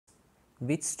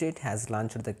Which state has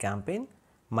launched the campaign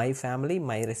My Family,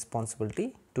 My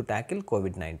Responsibility to tackle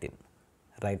COVID-19?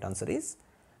 Right answer is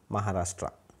Maharashtra.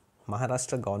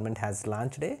 Maharashtra government has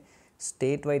launched a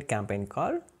statewide campaign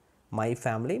called My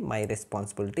Family, My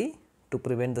Responsibility to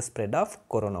prevent the spread of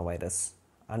coronavirus.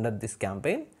 Under this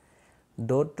campaign,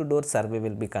 door-to-door survey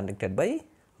will be conducted by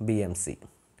BMC.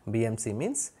 BMC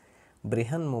means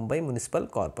Brihan Mumbai Municipal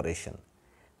Corporation.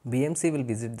 BMC will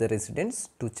visit the residents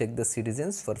to check the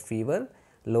citizens for fever,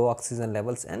 low oxygen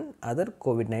levels and other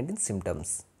COVID-19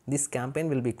 symptoms. This campaign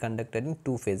will be conducted in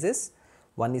two phases.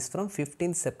 One is from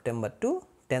 15th September to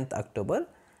 10th October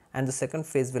and the second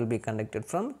phase will be conducted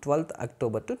from 12th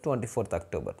October to 24th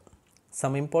October.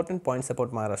 Some important points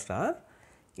about Maharashtra are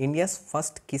India's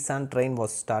first Kisan train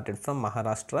was started from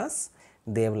Maharashtra's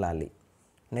Devlali.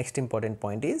 Next important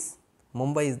point is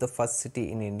Mumbai is the first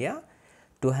city in India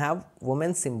to have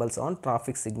women symbols on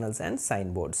traffic signals and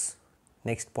signboards.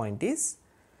 Next point is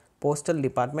Postal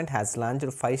Department has launched a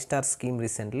 5-star scheme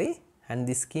recently and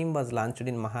this scheme was launched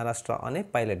in Maharashtra on a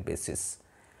pilot basis.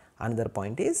 Another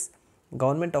point is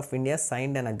Government of India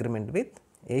signed an agreement with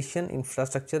Asian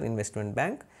Infrastructure Investment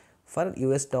Bank for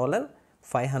US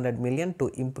 $500 million to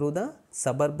improve the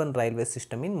suburban railway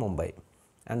system in Mumbai.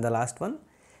 And the last one,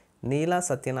 Neela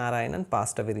Satyanarayanan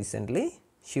passed away recently.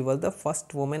 She was the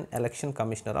first woman election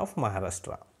commissioner of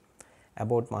Maharashtra.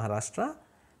 About Maharashtra,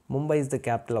 Mumbai is the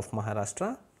capital of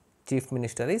Maharashtra. Chief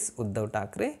Minister is Uddhav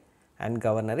Thackeray and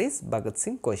Governor is Bhagat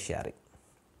Singh Koshyari.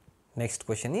 Next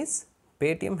question is,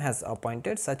 Paytm has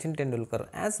appointed Sachin Tendulkar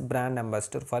as brand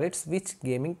ambassador for its which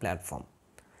gaming platform?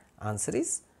 Answer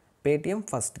is Paytm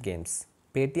First Games.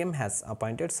 Paytm has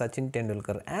appointed Sachin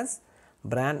Tendulkar as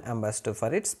brand ambassador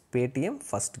for its Paytm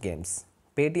First Games.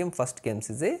 Paytm First Games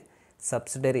is a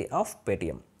subsidiary of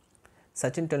Paytm.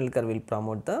 Sachin Tendulkar will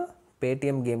promote the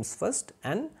Paytm Games first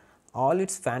and all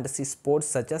its fantasy sports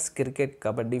such as cricket,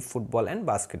 kabaddi, football and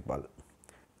basketball.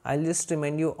 I will just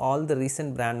remind you all the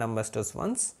recent brand ambassadors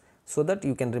once so that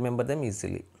you can remember them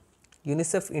easily.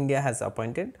 UNICEF India has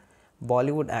appointed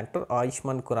Bollywood actor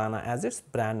Ayushmann Khurrana as its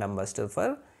brand ambassador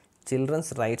for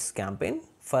Children's Rights Campaign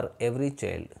for Every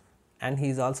Child and he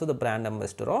is also the brand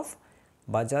ambassador of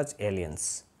Bajaj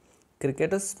Allianz.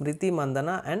 Cricketers Smriti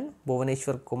Mandhana and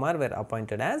Bhuvaneshwar Kumar were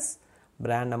appointed as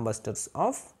brand ambassadors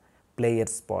of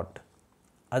Players Spot.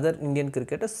 Other Indian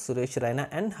cricketers Suresh Raina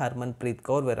and Harmanpreet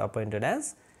Kaur were appointed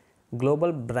as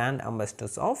global brand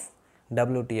ambassadors of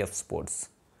WTF Sports.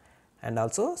 And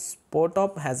also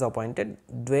Sportop has appointed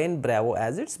Dwayne Bravo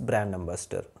as its brand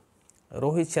ambassador.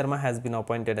 Rohit Sharma has been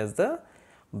appointed as the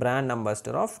brand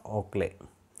ambassador of Oakley.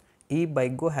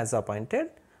 E-Bike has appointed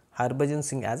Harbhajan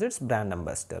Singh as its brand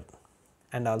ambassador.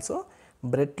 And also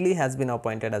Brett Lee has been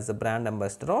appointed as the brand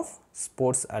ambassador of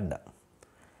Sports Adda.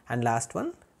 And last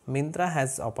one, Myntra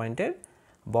has appointed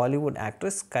Bollywood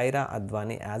actress Kaira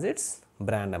Advani as its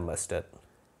brand ambassador.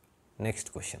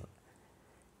 Next question.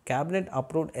 Cabinet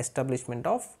approved establishment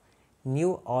of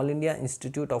new All India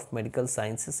Institute of Medical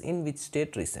Sciences in which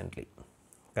state recently?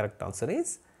 Correct answer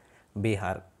is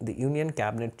Bihar. The Union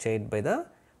Cabinet chaired by the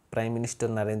Prime Minister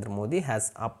Narendra Modi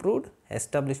has approved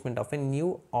establishment of a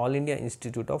new All India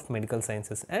Institute of Medical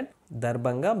Sciences at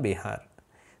Darbhanga, Bihar.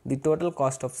 The total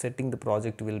cost of setting the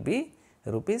project will be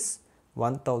rupees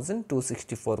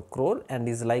 1264 crore and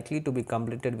is likely to be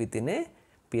completed within a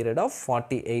period of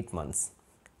 48 months.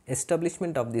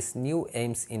 Establishment of this new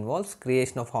AIIMS involves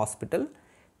creation of hospital,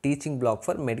 teaching block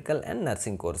for medical and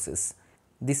nursing courses.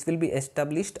 This will be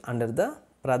established under the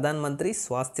Pradhan Mantri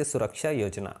Swasthya Suraksha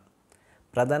Yojana.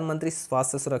 Pradhan Mantri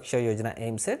Swasthya Suraksha Yojana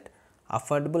aims at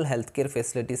affordable healthcare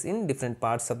facilities in different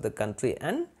parts of the country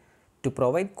and to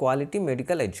provide quality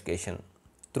medical education.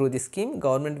 Through this scheme,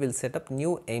 government will set up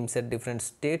new AIIMS at different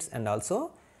states and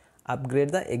also upgrade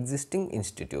the existing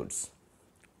institutes.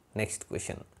 Next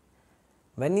question.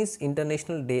 When is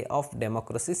International Day of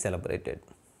Democracy celebrated?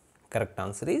 Correct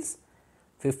answer is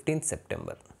 15th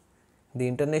September. The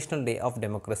International Day of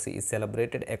Democracy is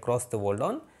celebrated across the world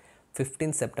on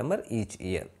 15th September each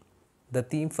year. The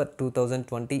theme for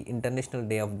 2020 International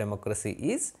Day of Democracy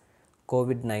is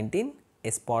COVID-19,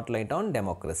 a spotlight on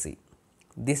democracy.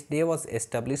 This day was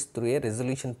established through a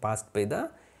resolution passed by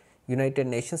the United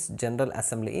Nations General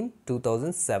Assembly in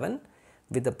 2007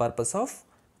 with the purpose of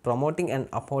promoting and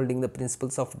upholding the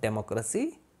principles of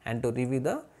democracy and to review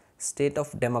the state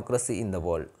of democracy in the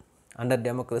world. Under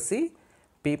democracy,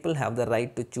 people have the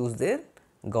right to choose their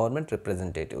government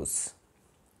representatives.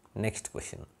 Next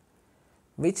question.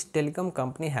 Which telecom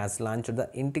company has launched the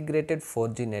integrated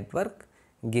 4G network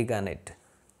GigaNet?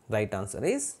 Right answer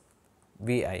is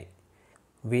VI.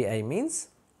 VI means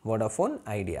Vodafone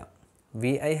Idea.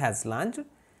 VI has launched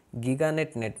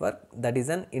GigaNet network, that is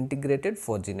an integrated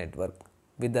 4G network.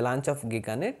 With the launch of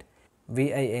GigaNet,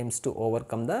 VI aims to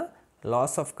overcome the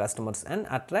loss of customers and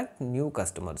attract new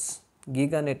customers.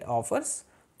 GigaNet offers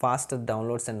faster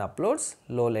downloads and uploads,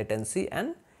 low latency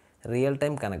and real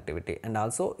time connectivity, and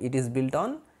also it is built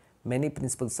on many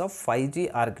principles of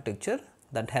 5G architecture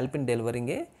that help in delivering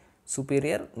a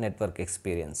superior network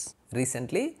experience.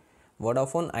 Recently,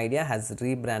 Vodafone Idea has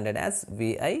rebranded as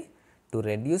VI to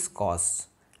reduce costs.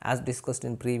 As discussed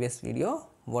in previous video,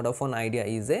 Vodafone Idea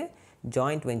is a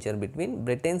joint venture between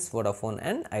Britain's Vodafone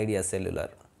and Idea Cellular.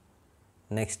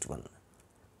 Next one.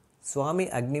 Swami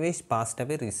Agnivesh passed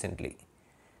away recently.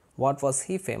 What was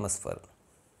he famous for?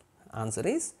 Answer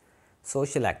is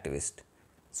social activist.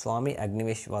 Swami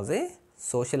Agnivesh was a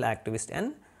social activist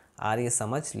and Arya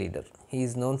Samaj leader. He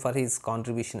is known for his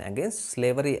contribution against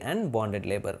slavery and bonded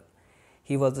labor.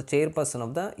 He was the chairperson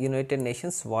of the United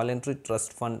Nations Voluntary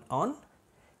Trust Fund on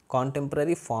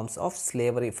contemporary forms of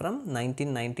slavery from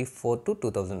 1994 to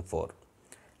 2004.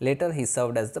 Later, he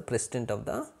served as the president of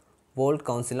the World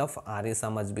Council of Arya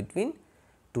Samaj between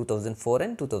 2004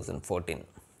 and 2014.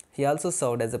 He also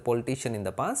served as a politician in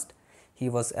the past. He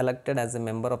was elected as a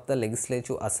member of the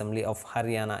Legislative Assembly of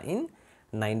Haryana in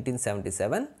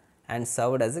 1977 and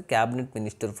served as a cabinet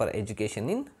minister for education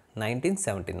in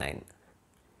 1979.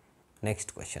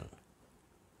 Next question.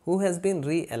 Who has been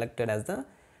re-elected as the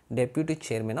deputy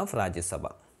chairman of Rajya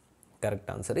Sabha? Correct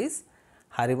answer is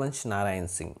Harivansh Narayan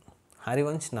Singh.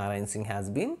 Harivansh Narayan Singh has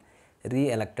been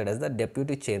re-elected as the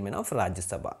deputy chairman of Rajya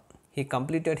Sabha. He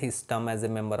completed his term as a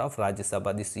member of Rajya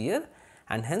Sabha this year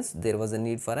and hence there was a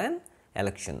need for an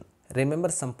election. Remember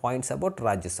some points about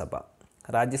Rajya Sabha.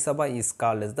 Rajya Sabha is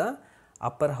called as the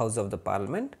upper house of the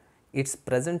parliament. Its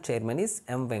present chairman is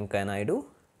M. Venkaiah Naidu.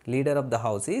 Leader of the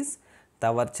house is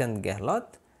Tawarchand Gehlot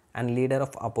and leader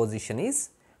of opposition is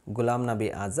Ghulam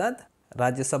Nabi Azad.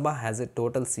 Rajya Sabha has a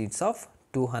total seats of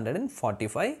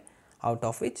 245, out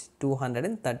of which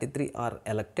 233 are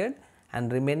elected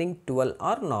and remaining 12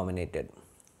 are nominated.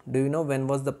 Do you know when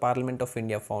was the Parliament of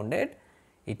India founded?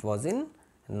 It was in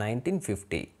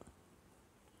 1950.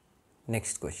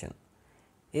 Next question.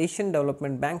 Asian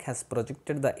Development Bank has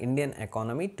projected the Indian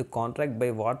economy to contract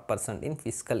by what percent in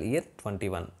fiscal year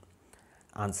 21?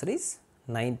 Answer is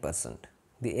 9%.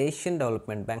 The Asian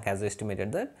Development Bank has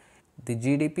estimated that the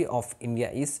GDP of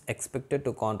India is expected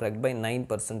to contract by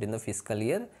 9% in the fiscal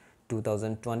year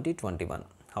 2020-21.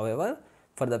 However,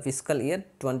 for the fiscal year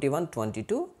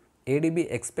 21-22, ADB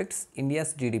expects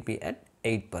India's GDP at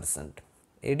 8%.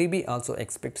 ADB also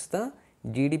expects the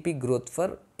GDP growth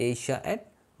for Asia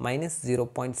at minus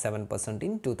 0.7%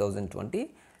 in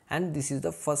 2020, and this is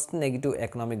the first negative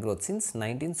economic growth since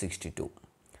 1962.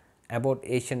 About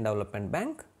Asian Development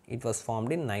Bank, it was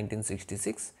formed in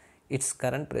 1966. Its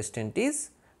current president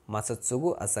is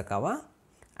Masatsugu Asakawa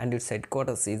and its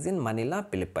headquarters is in Manila,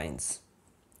 Philippines.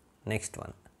 Next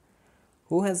one.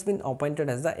 Who has been appointed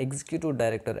as the executive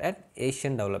director at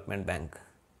Asian Development Bank?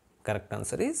 Correct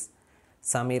answer is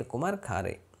Samir Kumar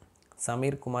Khare.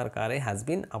 Samir Kumar Khare has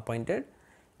been appointed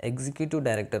executive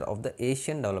director of the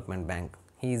Asian Development Bank.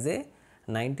 He is a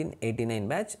 1989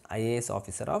 batch IAS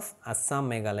officer of Assam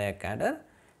Meghalaya cadre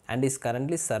and is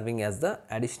currently serving as the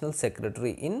additional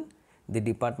secretary in the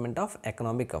Department of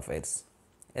Economic Affairs.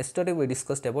 Yesterday we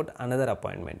discussed about another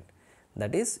appointment,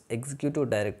 that is executive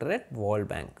director at World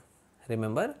Bank.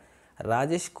 Remember,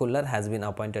 Rajesh Kullar has been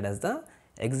appointed as the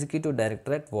executive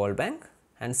director at World Bank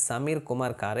and Samir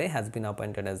Kumar Khare has been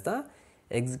appointed as the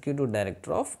executive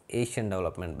director of Asian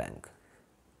Development Bank.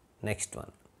 Next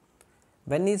one.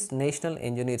 When is National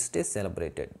Engineers Day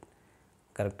celebrated?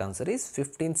 Correct answer is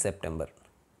 15th September.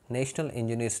 National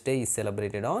Engineers Day is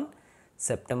celebrated on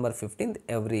September 15th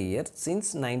every year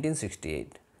since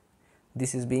 1968.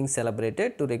 This is being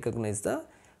celebrated to recognize the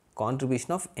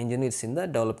contribution of engineers in the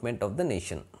development of the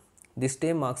nation. This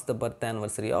day marks the birth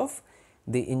anniversary of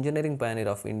the engineering pioneer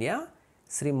of India,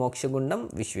 Sri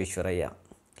Mokshagundam Vishveshwaraya.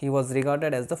 He was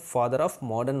regarded as the father of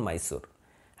modern Mysore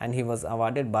and he was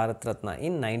awarded Bharat Ratna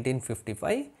in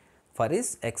 1955 for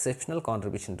his exceptional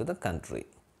contribution to the country.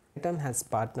 Titan has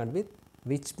partnered with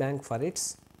which bank for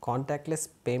its contactless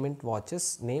payment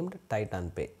watches named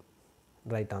Titan Pay?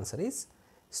 Right answer is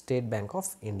State Bank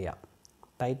of India.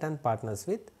 Titan partners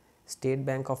with State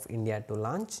Bank of India to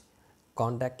launch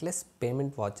contactless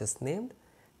payment watches named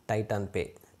Titan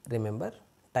Pay. Remember,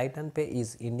 Titan Pay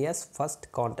is India's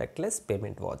first contactless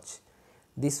payment watch.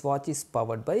 This watch is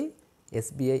powered by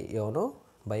SBI YONO,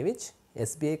 by which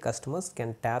SBI customers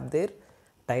can tap their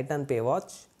Titan Pay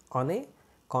watch on a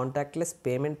contactless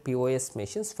payment POS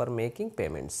machines for making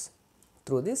payments.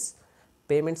 Through this,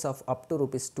 payments of up to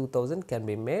rupees 2000 can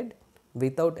be made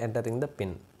without entering the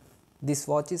PIN. This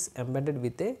watch is embedded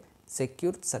with a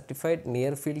secure certified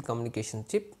near field communication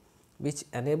chip which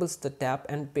enables the tap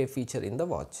and pay feature in the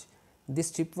watch. This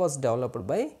chip was developed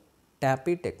by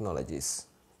Tappy Technologies.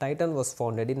 Titan was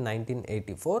founded in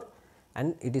 1984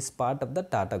 and it is part of the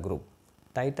Tata Group.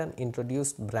 Titan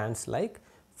introduced brands like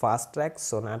Fast Track,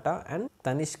 Sonata and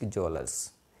Tanishq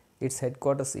Jewelers. Its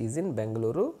headquarters is in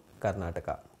Bengaluru,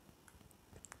 Karnataka.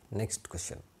 Next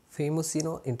question.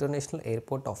 Fiumicino International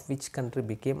Airport of which country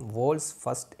became world's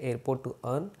first airport to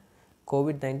earn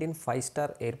COVID-19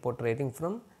 5-star airport rating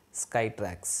from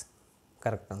Skytrax?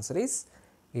 Correct answer is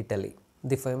Italy.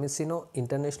 The Fiumicino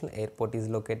International Airport is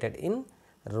located in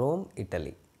Rome,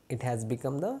 Italy. It has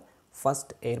become the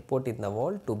first airport in the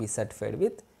world to be certified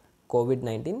with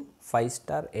COVID-19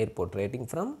 5-star airport rating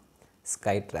from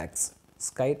Skytrax.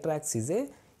 Skytrax is a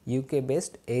UK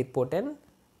based airport and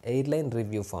airline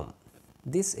review firm.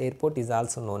 This airport is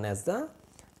also known as the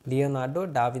Leonardo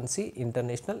da Vinci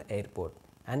International Airport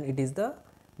and it is the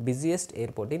busiest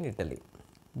airport in Italy.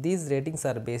 These ratings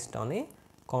are based on a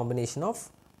combination of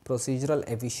procedural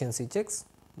efficiency checks,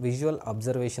 visual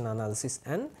observation analysis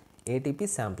and ATP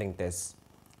sampling tests.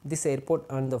 This airport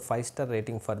earned the 5-star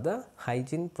rating for the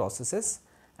hygiene processes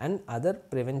and other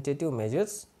preventative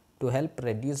measures to help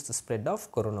reduce the spread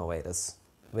of coronavirus.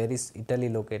 Where is Italy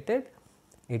located?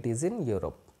 It is in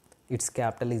Europe. Its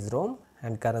capital is Rome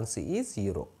and currency is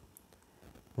Euro.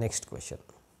 Next question.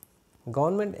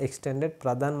 Government extended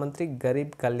Pradhan Mantri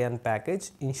Garib Kalyan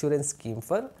Package insurance scheme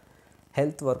for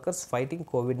health workers fighting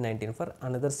COVID-19 for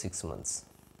another 6 months.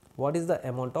 What is the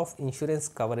amount of insurance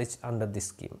coverage under this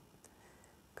scheme?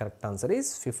 Correct answer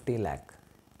is 50 lakh.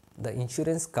 The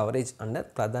insurance coverage under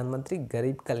Pradhan Mantri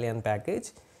Garib Kalyan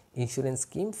Package insurance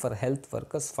scheme for health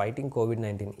workers fighting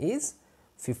COVID-19 is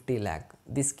 50 lakh.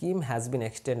 This scheme has been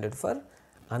extended for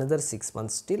another 6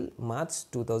 months till March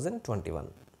 2021.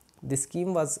 This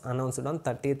scheme was announced on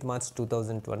 30th March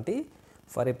 2020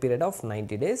 for a period of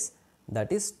 90 days,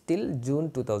 that is till June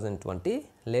 2020.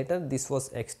 Later this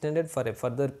was extended for a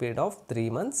further period of 3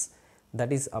 months,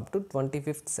 that is up to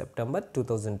 25th September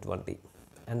 2020.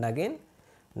 And again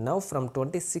now from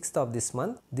 26th of this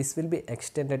month this will be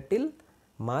extended till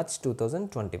March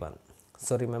 2021.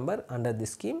 So remember, under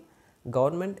this scheme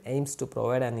government aims to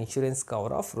provide an insurance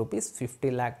cover of rupees 50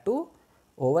 lakh to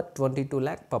over 22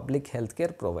 lakh public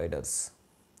healthcare providers.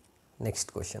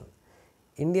 Next question.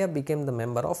 India became the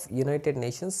member of United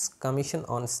Nations Commission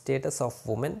on Status of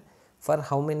Women for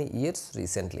how many years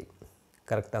recently?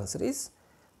 Correct answer is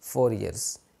 4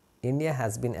 years. India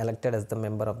has been elected as the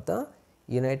member of the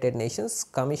United Nations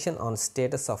Commission on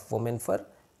Status of Women for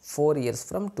 4 years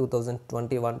from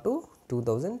 2021 to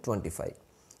 2025.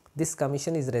 This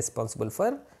commission is responsible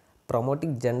for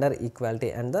promoting gender equality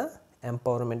and the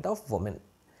empowerment of women,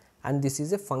 and this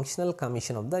is a functional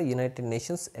commission of the United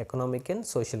Nations Economic and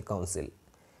Social Council.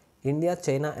 India,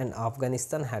 China and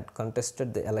Afghanistan had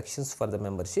contested the elections for the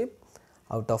membership,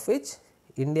 out of which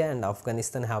India and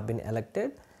Afghanistan have been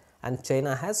elected and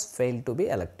China has failed to be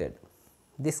elected.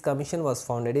 This commission was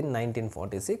founded in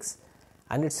 1946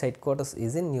 and its headquarters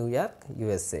is in New York,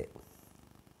 USA.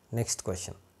 Next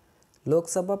question. Lok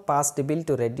Sabha passed a bill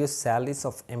to reduce salaries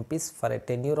of MPs for a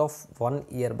tenure of 1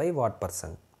 year by what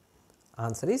percent?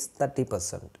 Answer is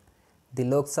 30%. The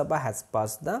Lok Sabha has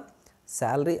passed the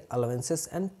Salary Allowances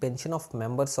and Pension of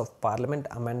Members of Parliament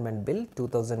Amendment Bill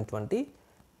 2020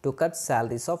 to cut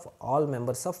salaries of all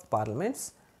members of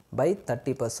parliaments by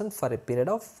 30% for a period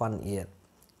of 1 year.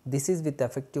 This is with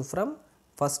effective from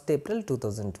 1st April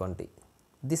 2020.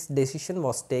 This decision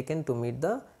was taken to meet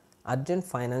the urgent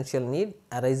financial need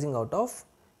arising out of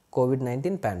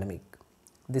COVID-19 pandemic.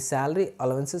 The Salary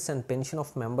Allowances and Pension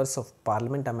of Members of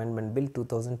Parliament Amendment Bill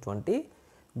 2020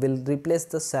 will replace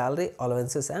the Salary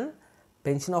Allowances and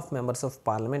Pension of Members of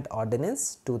Parliament Ordinance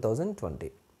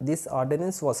 2020. This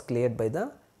ordinance was cleared by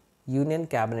the Union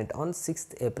Cabinet on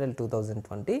 6th April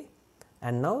 2020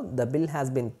 and now the bill has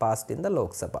been passed in the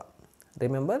Lok Sabha.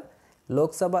 Remember,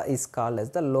 Lok Sabha is called as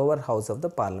the lower house of the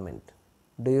parliament.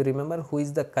 Do you remember who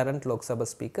is the current Lok Sabha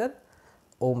speaker?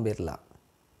 Om Birla.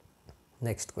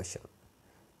 Next question.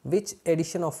 Which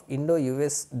edition of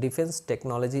Indo-US Defence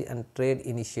Technology and Trade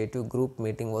Initiative Group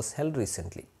meeting was held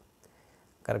recently?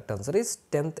 Correct answer is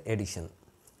 10th edition.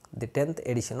 The 10th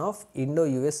edition of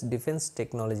Indo-US Defence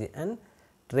Technology and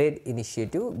Trade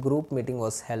Initiative Group meeting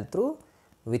was held through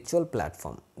virtual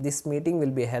platform. This meeting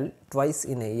will be held twice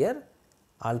in a year,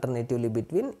 alternatively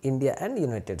between India and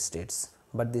United States,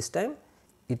 but this time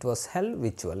it was held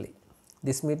virtually.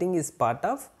 This meeting is part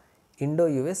of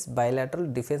Indo-US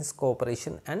Bilateral Defence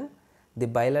Cooperation and the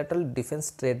bilateral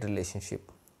defense trade relationship.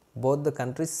 Both the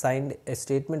countries signed a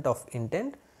statement of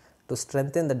intent to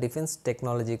strengthen the defense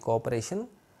technology cooperation,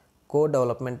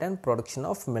 co-development and production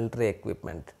of military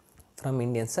equipment. From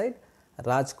Indian side,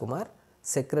 Raj Kumar,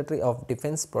 Secretary of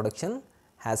Defense Production,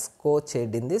 has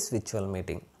co-chaired in this virtual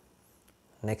meeting.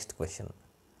 Next question.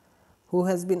 Who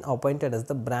has been appointed as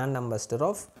the brand ambassador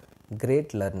of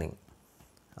Great Learning?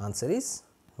 Answer is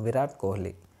Virat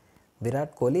Kohli.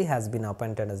 Virat Kohli has been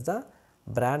appointed as the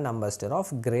brand ambassador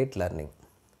of Great Learning.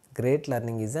 Great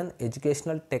Learning is an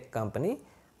educational tech company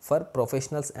for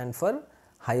professionals and for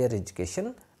higher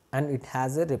education, and it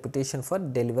has a reputation for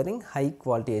delivering high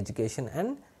quality education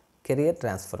and career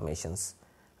transformations.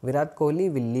 Virat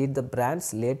Kohli will lead the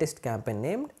brand's latest campaign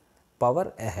named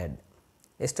Power Ahead.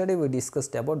 Yesterday we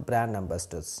discussed about brand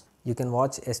ambassadors. You can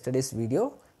watch yesterday's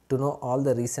video to know all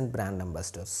the recent brand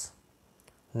ambassadors.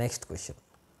 Next question.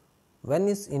 When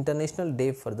is International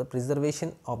Day for the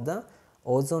Preservation of the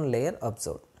Ozone Layer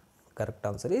observed? Correct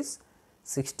answer is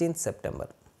 16th September.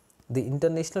 The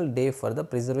International Day for the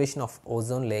Preservation of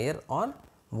Ozone Layer or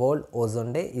World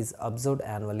Ozone Day is observed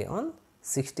annually on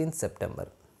 16th September.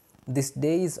 This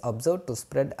day is observed to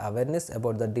spread awareness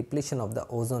about the depletion of the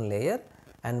ozone layer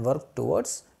and work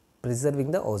towards preserving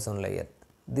the ozone layer.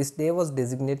 This day was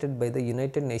designated by the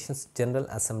United Nations General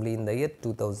Assembly in the year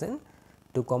 2000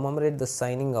 to commemorate the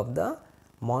signing of the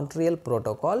Montreal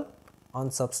Protocol on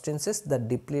substances that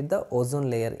deplete the ozone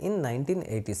layer in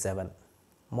 1987.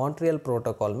 Montreal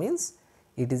Protocol means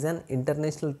it is an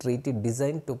international treaty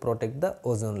designed to protect the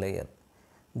ozone layer.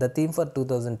 The theme for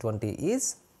 2020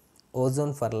 is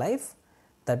Ozone for Life,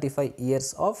 35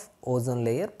 years of ozone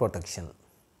layer protection.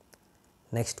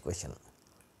 Next question.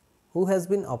 Who has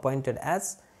been appointed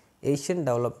as Asian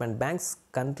Development Bank's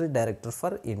Country Director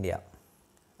for India?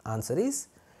 Answer is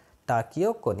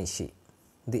Takeo Konishi.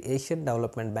 The Asian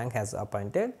Development Bank has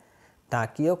appointed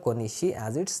Takeo Konishi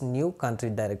as its new Country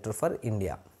Director for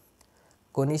India.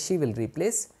 Konishi will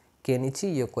replace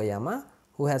Kenichi Yokoyama,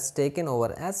 who has taken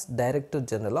over as Director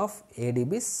General of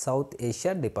ADB's South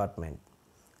Asia Department.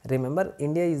 Remember,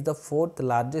 India is the fourth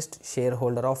largest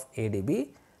shareholder of ADB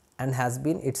and has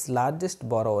been its largest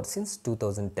borrower since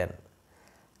 2010.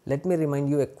 Let me remind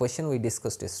you a question we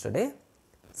discussed yesterday.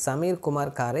 Samir Kumar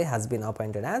Kare has been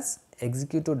appointed as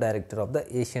Executive Director of the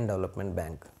Asian Development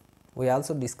Bank. We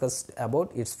also discussed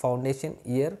about its foundation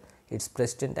year, its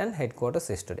president and headquarters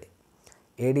yesterday.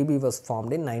 ADB was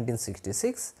formed in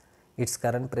 1966. Its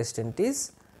current president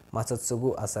is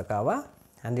Masatsugu Asakawa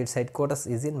and its headquarters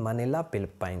is in Manila,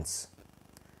 Philippines.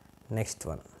 Next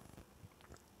one.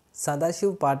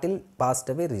 Sadashiv Patil passed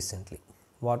away recently.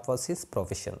 What was his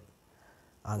profession?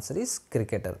 Answer is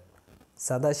cricketer.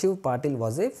 Sadashiv Patil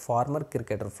was a former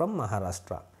cricketer from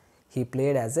Maharashtra. He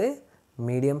played as a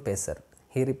medium pacer.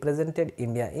 He represented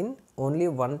India in only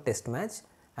one test match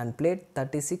and played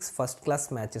 36 first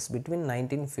class matches between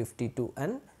 1952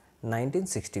 and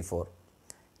 1964.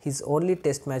 His only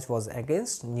test match was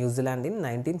against New Zealand in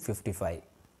 1955.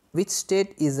 Which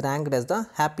state is ranked as the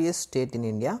happiest state in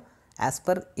India as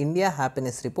per India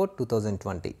Happiness Report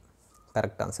 2020?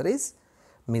 Correct answer is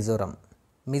Mizoram.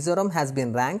 Mizoram has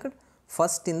been ranked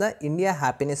first in the India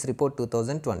Happiness Report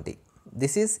 2020.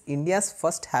 This is India's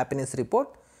first happiness report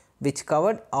which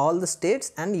covered all the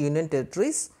states and union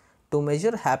territories to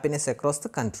measure happiness across the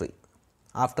country.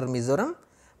 After Mizoram,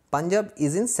 Punjab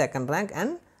is in second rank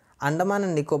and Andaman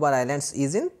and Nicobar Islands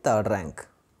is in third rank.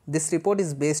 This report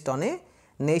is based on a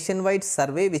nationwide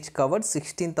survey which covered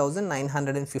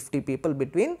 16,950 people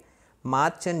between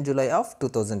March and July of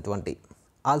 2020.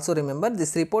 Also remember,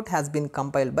 this report has been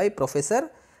compiled by Professor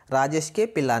Rajesh K.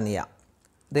 Pillania.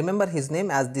 Remember his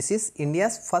name as this is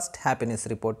India's first happiness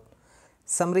report.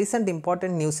 Some recent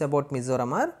important news about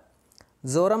Mizoram are: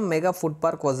 Zoram Mega Food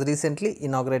Park was recently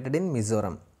inaugurated in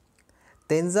Mizoram.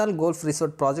 Tenzal Golf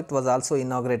Resort project was also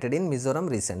inaugurated in Mizoram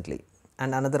recently.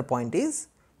 And another point is,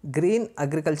 Green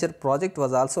Agriculture project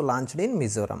was also launched in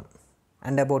Mizoram.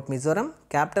 And about Mizoram,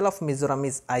 capital of Mizoram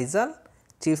is Aizawl,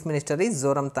 Chief Minister is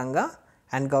Zoramthanga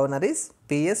and Governor is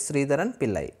P.S. Sridharan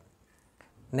Pillai.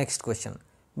 Next question.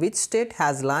 Which state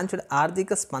has launched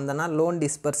Ardhika Spandana loan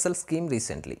dispersal scheme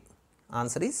recently?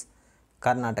 Answer is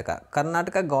Karnataka.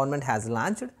 Karnataka government has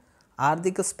launched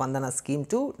Ardhika Spandana scheme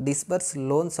to disburse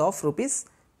loans of rupees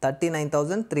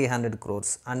 39,300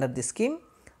 crores. Under this scheme,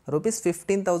 rupees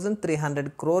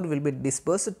 15,300 crore will be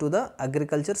disbursed to the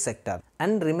agriculture sector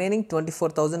and remaining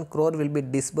 24,000 crore will be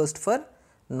disbursed for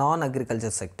non-agriculture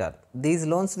sector. These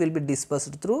loans will be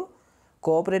disbursed through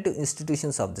cooperative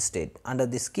institutions of the state. Under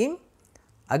this scheme,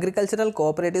 agricultural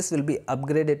cooperatives will be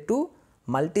upgraded to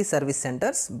multi-service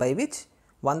centers by which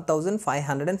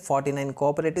 1,549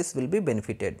 cooperatives will be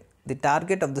benefited. The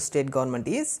target of the state government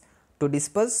is to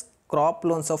disburse crop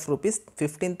loans of rupees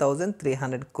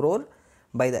 15,300 crore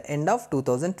by the end of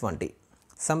 2020.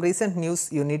 Some recent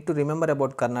news you need to remember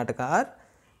about Karnataka are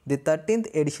the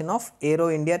 13th edition of Aero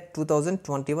India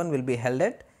 2021 will be held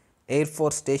at Air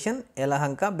Force Station,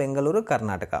 Yelahanka, Bengaluru,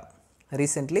 Karnataka.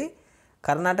 Recently,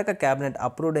 Karnataka Cabinet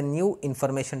approved a new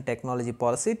Information Technology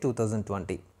Policy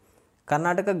 2020.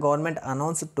 Karnataka government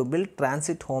announced to build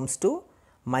transit homes to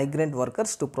migrant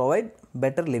workers to provide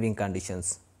better living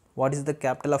conditions. What is the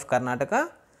capital of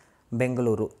Karnataka?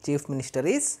 Bengaluru. Chief Minister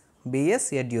is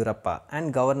B.S. Yediyurappa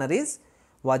and Governor is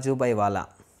Vajubhai Vala.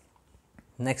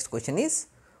 Next question is,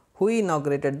 who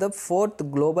inaugurated the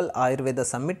 4th Global Ayurveda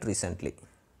Summit recently?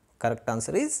 Correct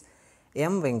answer is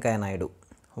M. Venkaiah Naidu.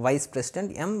 Vice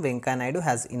President M. Venkaiah Naidu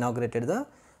has inaugurated the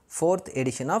 4th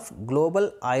edition of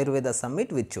Global Ayurveda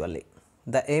Summit virtually.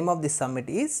 The aim of this summit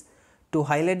is to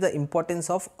highlight the importance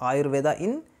of Ayurveda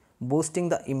in boosting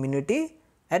the immunity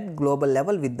at global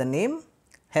level with the name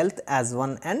Health as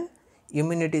One and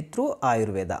Immunity through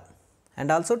Ayurveda,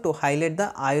 and also to highlight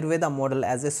the Ayurveda model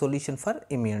as a solution for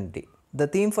immunity. The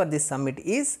theme for this summit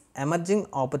is Emerging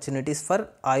Opportunities for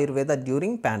Ayurveda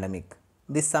During Pandemic.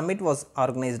 This summit was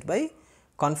organized by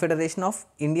Confederation of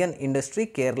Indian Industry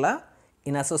Kerala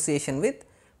in association with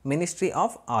Ministry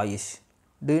of Ayush.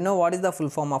 Do you know what is the full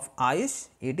form of Ayush?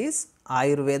 It is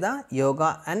Ayurveda,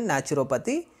 Yoga and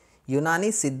Naturopathy, Unani,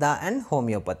 Siddha and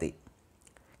Homeopathy.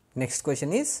 Next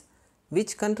question is,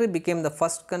 which country became the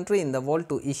first country in the world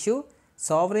to issue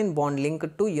sovereign bond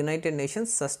linked to United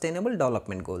Nations Sustainable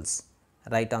Development Goals?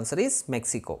 Right answer is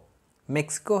Mexico.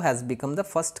 Mexico has become the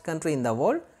first country in the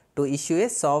world to issue a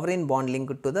sovereign bond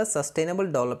linked to the Sustainable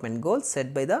Development Goals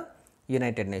set by the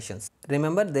United Nations.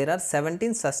 Remember, there are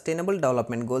 17 Sustainable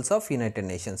Development Goals of United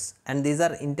Nations and these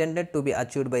are intended to be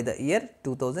achieved by the year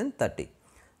 2030.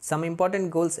 Some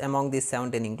important goals among these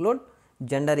 17 include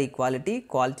gender equality,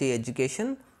 quality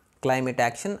education, climate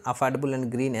action, affordable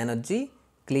and green energy,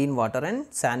 clean water and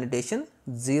sanitation,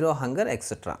 zero hunger,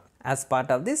 etc. As part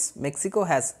of this, Mexico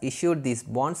has issued these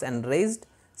bonds and raised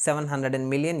 700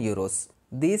 million euros.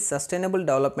 These Sustainable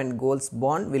Development Goals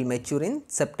bond will mature in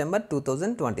September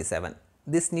 2027.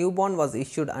 This new bond was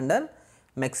issued under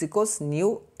Mexico's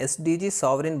new SDG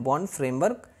Sovereign Bond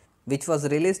Framework, which was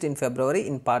released in February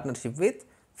in partnership with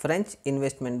French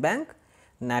investment bank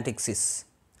Natixis.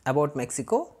 About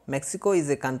Mexico, Mexico is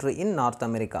a country in North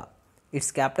America.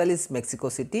 Its capital is Mexico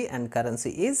City and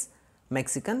currency is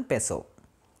Mexican peso.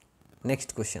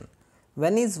 Next question,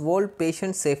 when is World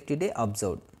Patient Safety Day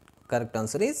observed? Correct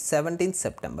answer is 17th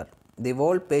September. The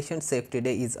World Patient Safety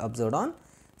Day is observed on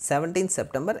 17th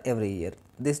September every year.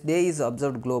 This day is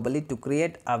observed globally to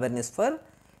create awareness for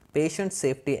patient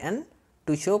safety and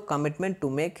to show commitment to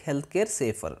make healthcare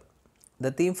safer.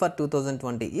 The theme for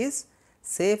 2020 is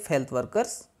Safe Health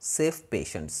Workers, Safe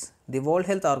Patients. The World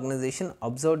Health Organization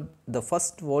observed the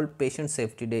first World Patient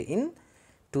Safety Day in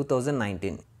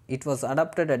 2019. It was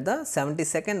adopted at the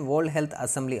 72nd World Health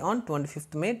Assembly on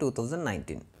 25th May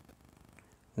 2019.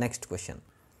 Next question,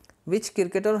 which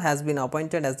cricketer has been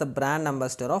appointed as the brand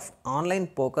ambassador of online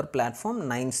poker platform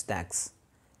 9 Stacks?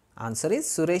 Answer is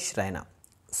Suresh Raina.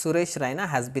 Suresh Raina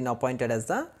has been appointed as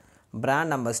the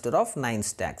brand ambassador of 9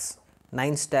 Stacks.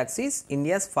 9 Stacks is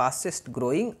India's fastest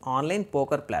growing online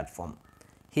poker platform.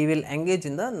 He will engage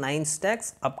in the 9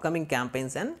 Stacks upcoming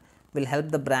campaigns and will help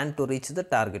the brand to reach the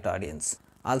target audience.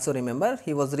 Also remember,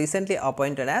 he was recently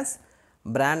appointed as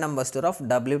brand ambassador of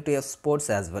WTF Sports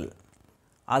as well.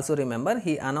 Also remember,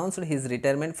 he announced his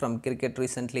retirement from cricket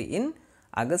recently in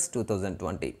August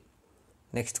 2020.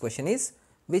 Next question is,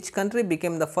 which country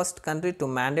became the first country to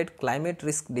mandate climate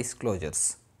risk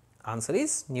disclosures? Answer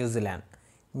is New Zealand.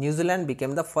 New Zealand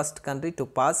became the first country to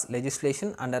pass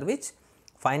legislation under which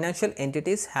financial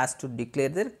entities has to declare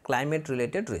their climate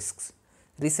related risks.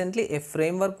 Recently, a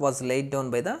framework was laid down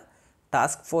by the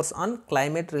Task Force on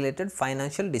Climate Related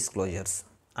Financial Disclosures.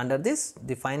 Under this,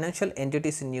 the financial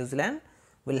entities in New Zealand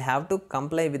will have to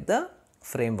comply with the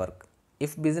framework.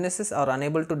 If businesses are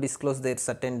unable to disclose their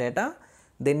certain data,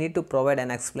 they need to provide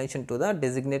an explanation to the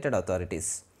designated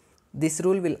authorities. This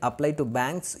rule will apply to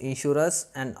banks, insurers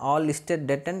and all listed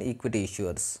debt and equity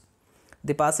issuers.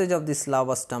 The passage of this law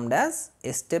was termed as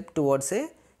a step towards a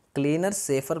cleaner,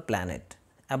 safer planet.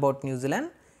 About New Zealand,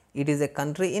 it is a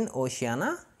country in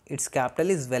Oceania. Its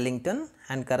capital is Wellington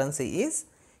and currency is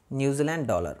New Zealand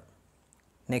dollar.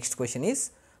 Next question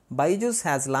is, Byju's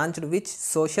has launched which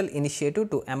social initiative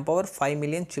to empower 5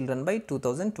 million children by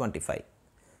 2025?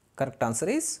 Correct answer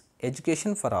is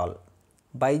Education for All.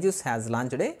 Byju's has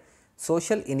launched a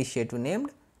social initiative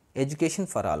named Education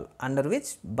for All, under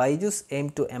which BYJU'S aim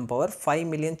to empower 5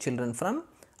 million children from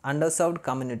underserved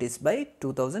communities by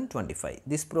 2025.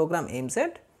 This program aims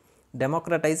at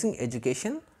democratizing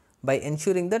education by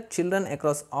ensuring that children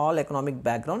across all economic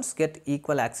backgrounds get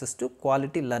equal access to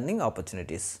quality learning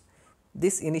opportunities.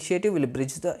 This initiative will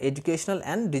bridge the educational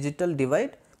and digital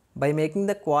divide by making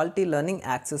the quality learning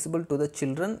accessible to the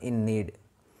children in need.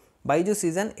 BYJU'S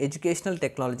is an educational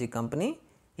technology company.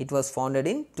 It was founded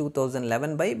in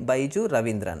 2011 by Baiju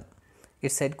Ravindran.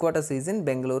 Its headquarters is in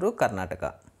Bengaluru,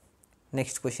 Karnataka.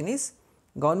 Next question is,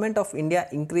 Government of India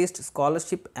increased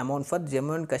scholarship amount for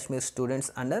Jammu and Kashmir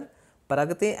students under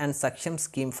Pragati and Saksham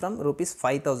scheme from rupees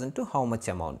 5,000 to how much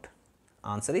amount?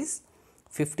 Answer is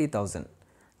 50,000.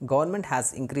 Government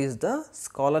has increased the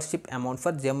scholarship amount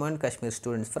for Jammu and Kashmir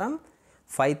students from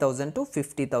 5,000 to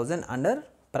 50,000 under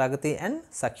Pragati and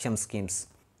Saksham schemes.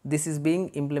 This is being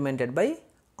implemented by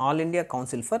All India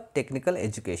Council for Technical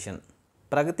Education.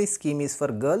 Pragati scheme is for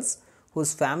girls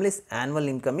whose family's annual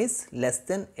income is less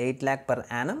than 8 lakh per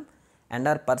annum and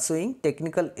are pursuing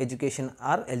technical education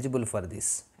are eligible for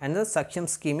this. And the Saksham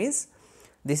scheme is,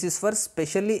 this is for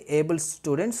specially abled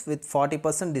students with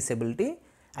 40% disability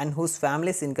and whose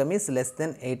family's income is less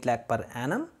than 8 lakh per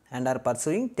annum and are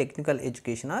pursuing technical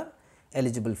education are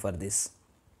eligible for this.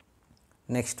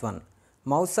 Next one,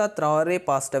 Moussa Traore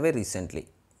passed away recently.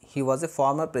 He was a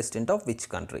former president of which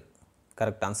country?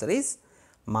 Correct answer is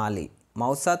Mali.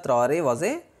 Moussa Traore was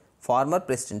a former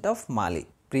president of Mali.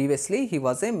 Previously, he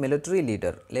was a military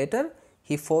leader. Later,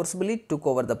 he forcibly took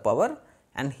over the power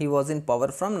and he was in power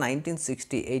from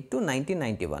 1968 to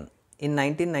 1991. In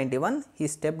 1991, he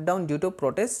stepped down due to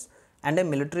protests and a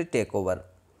military takeover.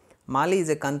 Mali is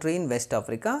a country in West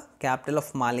Africa. Capital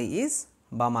of Mali is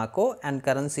Bamako and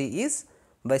currency is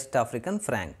West African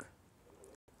franc.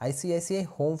 ICICI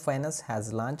Home Finance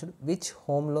has launched which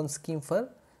home loan scheme for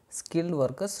skilled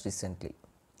workers recently?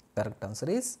 Correct answer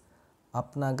is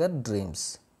Apnagar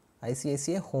Dreams.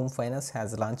 ICICI Home Finance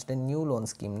has launched a new loan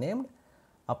scheme named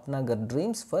Apnagar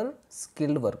Dreams for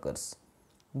skilled workers.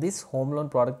 This home loan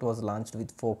product was launched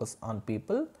with focus on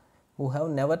people who have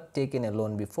never taken a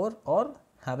loan before or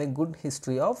have a good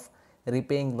history of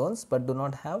repaying loans but do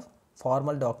not have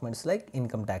formal documents like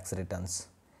income tax returns.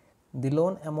 The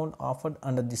loan amount offered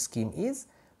under this scheme is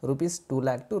rupees 2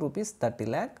 lakh to rupees 30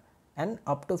 lakh and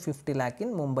up to 50 lakh in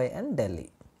Mumbai and Delhi.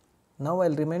 Now I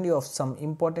will remind you of some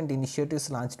important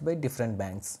initiatives launched by different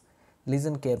banks.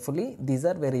 Listen carefully, these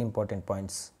are very important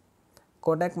points.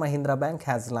 Kotak Mahindra Bank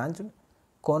has launched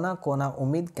Kona Kona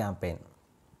Umid campaign.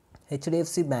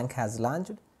 HDFC Bank has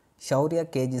launched Shaurya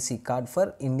KGC card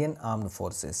for Indian Armed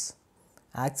Forces.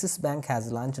 Axis Bank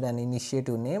has launched an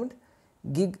initiative named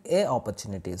Gig A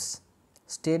Opportunities.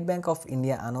 State Bank of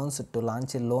India announced to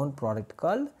launch a loan product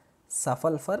called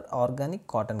Safal for organic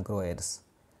cotton growers.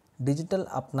 Digital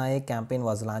Apnaye campaign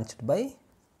was launched by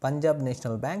Punjab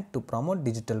National Bank to promote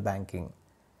digital banking.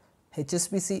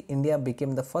 HSBC India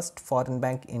became the first foreign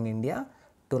bank in India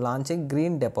to launch a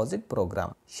green deposit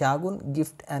program. Shagun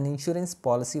Gift and Insurance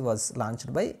Policy was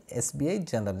launched by SBI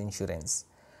General Insurance.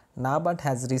 NABARD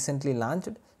has recently launched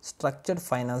Structured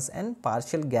Finance and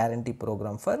Partial Guarantee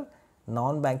Program for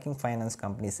non-banking finance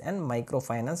companies and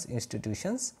microfinance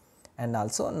institutions, and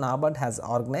also NABARD has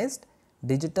organized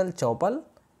Digital Chopal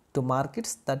to mark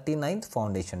its 39th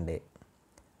Foundation Day.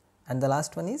 And the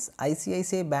last one is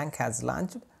ICICI Bank has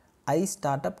launched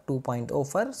iStartup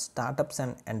 2.0 for startups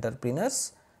and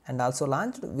entrepreneurs and also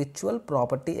launched virtual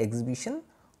property exhibition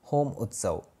Home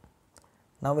Utsav.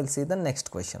 Now we will see the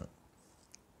next question.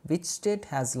 Which state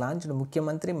has launched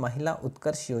Mukhyamantri Mahila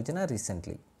Utkarsh Yojana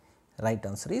recently? Right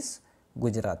answer is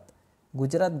Gujarat.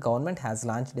 Gujarat government has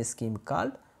launched a scheme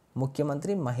called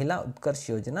Mukhyamantri Mahila Utkarsh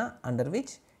Yojana, under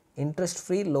which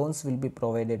interest-free loans will be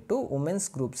provided to women's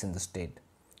groups in the state.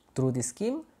 Through this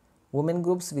scheme, women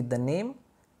groups with the name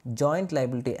Joint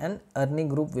Liability and Earning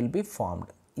Group will be formed.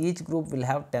 Each group will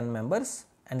have 10 members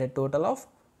and a total of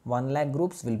 1 lakh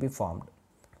groups will be formed.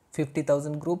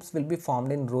 50,000 groups will be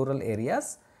formed in rural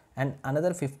areas and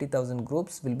another 50,000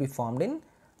 groups will be formed in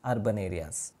urban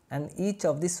areas. And each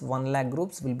of these 1 lakh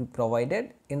groups will be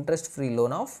provided interest-free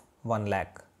loan of 1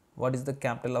 lakh. What is the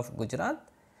capital of Gujarat?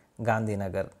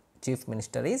 Gandhinagar. Chief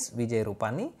Minister is Vijay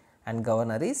Rupani and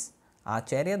Governor is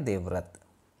Acharya Devvrat.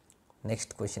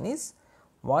 Next question is,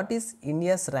 what is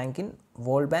India's rank in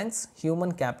World Bank's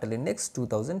Human Capital Index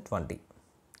 2020?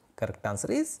 Correct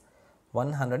answer is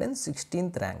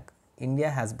 116th rank. India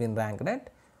has been ranked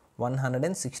at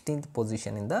 116th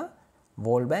position in the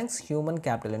World Bank's Human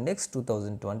Capital Index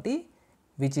 2020,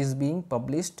 which is being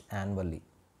published annually.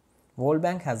 World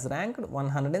Bank has ranked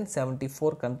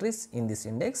 174 countries in this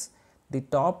index. The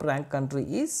top ranked country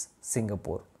is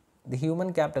Singapore. The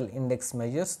Human Capital Index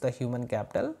measures the human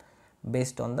capital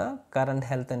based on the current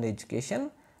health and education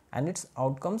and its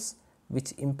outcomes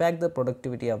which impact the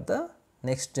productivity of the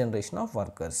next generation of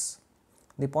workers.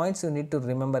 The points you need to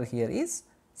remember here is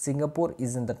Singapore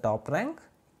is in the top rank,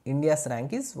 India's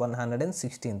rank is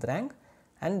 116th rank,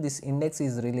 and this index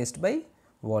is released by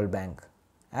World Bank.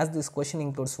 As this question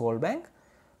includes World Bank,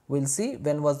 we will see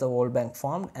when was the World Bank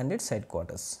formed and its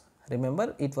headquarters.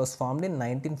 Remember, it was formed in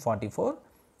 1944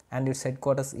 and its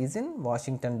headquarters is in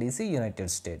Washington DC, United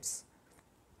States.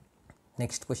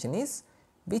 Next question is,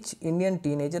 which Indian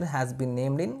teenager has been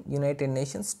named in United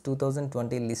Nations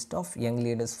 2020 list of young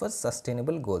leaders for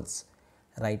sustainable goals?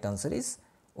 Right answer is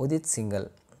Udit Singhal.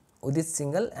 Udit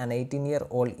Singhal, an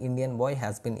 18-year-old Indian boy,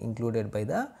 has been included by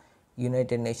the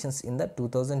United Nations in the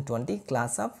 2020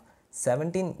 class of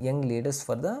 17 young leaders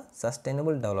for the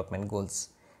sustainable development goals.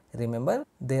 Remember,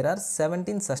 there are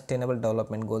 17 sustainable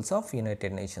development goals of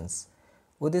United Nations.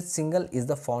 Udit Singhal is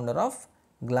the founder of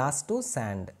Glass to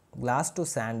Sand. Glass to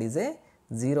Sand is a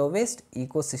zero waste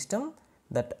ecosystem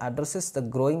that addresses the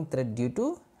growing threat due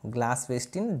to glass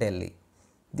waste in Delhi.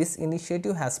 This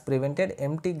initiative has prevented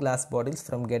empty glass bottles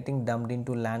from getting dumped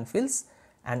into landfills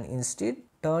and instead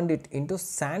turned it into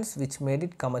sands, which made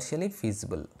it commercially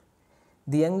feasible.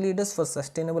 The Young Leaders for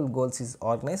Sustainable Goals is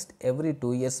organized every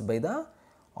 2 years by the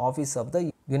Office of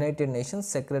the United Nations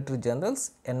Secretary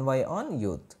General's Envoy on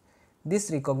Youth.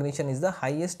 This recognition is the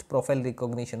highest profile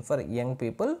recognition for young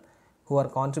people who are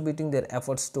contributing their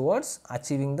efforts towards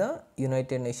achieving the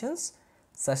United Nations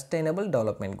Sustainable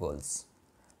Development Goals.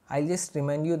 I will just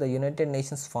remind you the United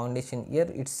Nations Foundation year,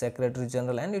 its Secretary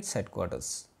General and its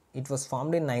headquarters. It was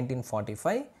formed in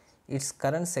 1945. Its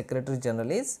current Secretary General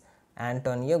is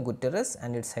Antonio Guterres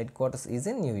and its headquarters is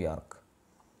in New York.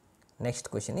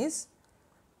 Next question is,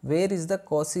 where is the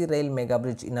Kosi Rail Mega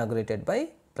Bridge inaugurated by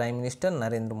Prime Minister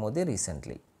Narendra Modi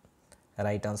recently?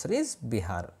 Right answer is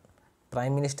Bihar.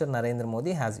 Prime Minister Narendra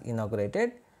Modi has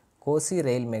inaugurated Kosi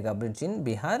Rail Mega Bridge in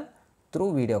Bihar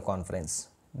through video conference.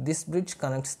 This bridge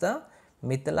connects the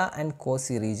Mithila and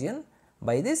Kosi region.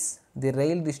 By this, the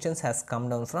rail distance has come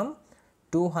down from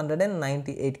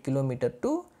 298 km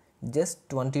to just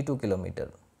 22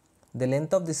 km. The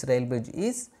length of this rail bridge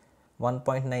is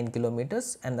 1.9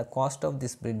 kilometers and the cost of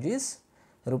this bridge is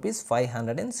rupees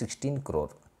 516 crore.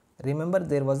 Remember,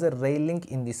 there was a rail link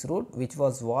in this route which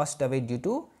was washed away due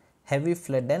to heavy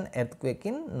flood and earthquake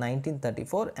in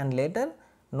 1934, and later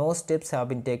no steps have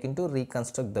been taken to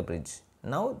reconstruct the bridge.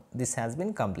 Now this has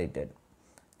been completed.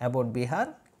 About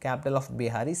Bihar, capital of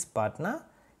Bihar is Patna,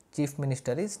 Chief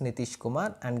Minister is Nitish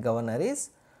Kumar and Governor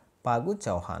is Pagu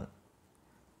Chauhan.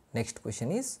 Next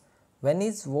question is, when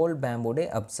is World Bamboo Day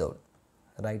observed?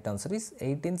 Right answer is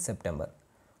 18th September.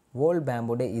 World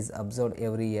Bamboo Day is observed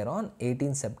every year on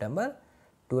 18th September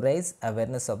to raise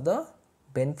awareness of the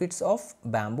benefits of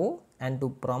bamboo and to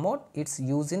promote its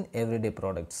use in everyday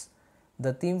products.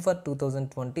 The theme for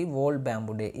 2020 World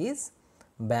Bamboo Day is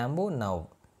Bamboo Now.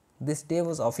 This day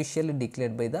was officially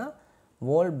declared by the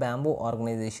World Bamboo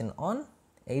Organization on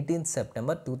 18th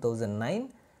September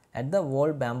 2009 at the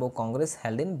World Bamboo Congress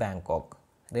held in Bangkok.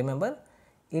 Remember,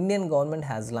 Indian government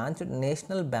has launched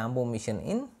National Bamboo Mission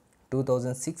in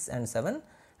 2006 and 7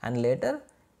 and later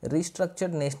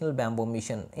restructured National Bamboo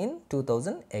Mission in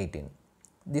 2018.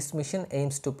 This mission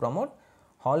aims to promote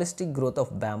holistic growth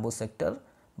of bamboo sector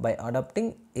by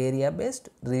adopting area-based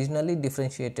regionally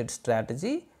differentiated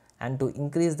strategy and to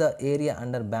increase the area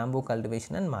under bamboo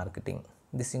cultivation and marketing.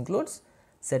 This includes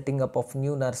setting up of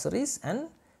new nurseries and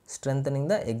strengthening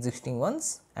the existing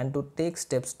ones and to take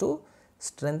steps to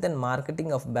strengthen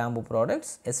marketing of bamboo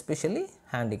products, especially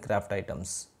handicraft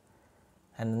items.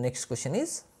 And the next question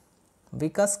is,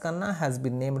 Vikas Khanna has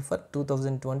been named for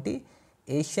 2020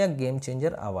 Asia Game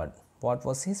Changer Award. What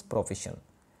was his profession?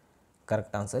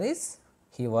 Correct answer is,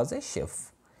 he was a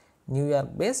chef. New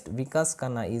York based Vikas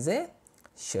Khanna is a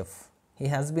chef. He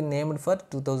has been named for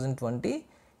 2020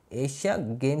 Asia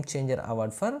Game Changer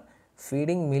Award for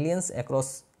feeding millions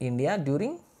across India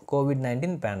during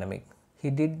COVID-19 pandemic. He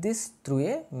did this through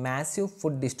a massive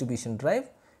food distribution drive,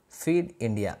 Feed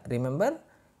India. Remember,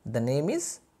 the name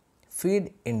is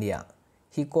Feed India.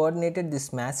 He coordinated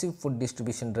this massive food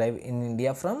distribution drive in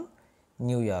India from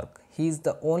New York. He is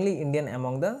the only Indian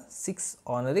among the 6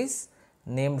 honorees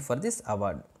named for this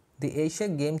award. The Asia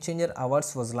Game Changer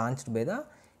Awards was launched by the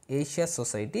Asia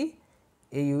Society,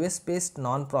 a US based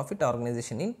non-profit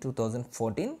organization in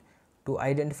 2014 to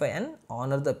identify and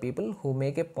honor the people who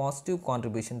make a positive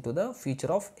contribution to the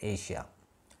future of Asia.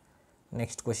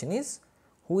 Next question is,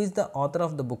 who is the author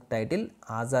of the book titled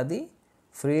Azadi?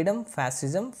 Freedom,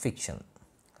 Fascism, Fiction.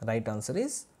 Right answer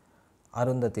is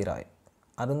Arundhati Roy.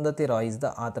 Arundhati Roy is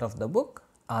the author of the book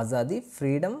Azadi,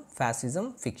 Freedom,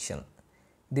 Fascism, Fiction.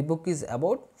 The book is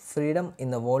about freedom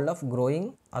in the world of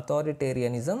growing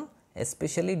authoritarianism,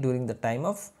 especially during the time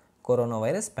of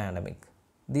coronavirus pandemic.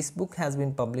 This book has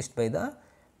been published by the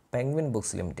Penguin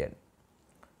Books Limited.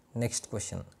 Next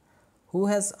question. Who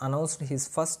has announced his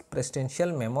first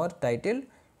presidential memoir titled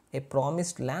A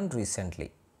Promised Land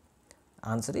recently?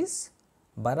 Answer is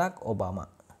Barack Obama.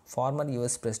 Former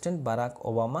US President Barack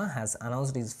Obama has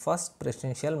announced his first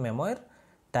presidential memoir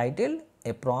titled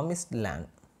A Promised Land.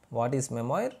 What is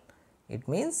memoir? It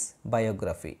means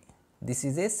biography. This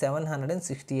is a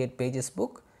 768 pages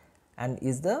book and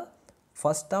is the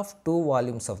first of 2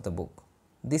 volumes of the book.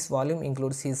 This volume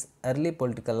includes his early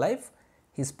political life,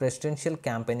 his presidential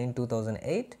campaign in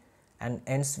 2008 and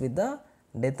ends with the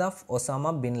death of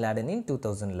Osama bin Laden in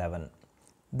 2011.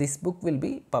 This book will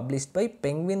be published by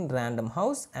Penguin Random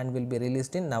House and will be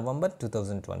released in November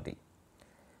 2020.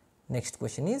 Next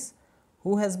question is,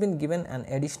 who has been given an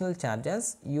additional charge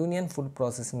as Union Food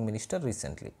Processing Minister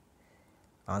recently?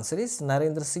 Answer is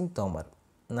Narendra Singh Tomar.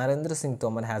 Narendra Singh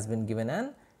Tomar has been given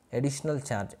an additional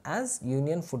charge as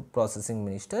Union Food Processing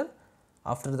Minister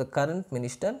after the current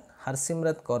minister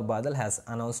Harsimrat Kaur Badal has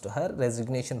announced her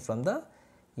resignation from the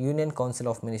Union Council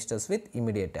of Ministers with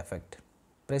immediate effect.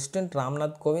 President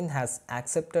Ramnath Kovind has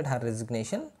accepted her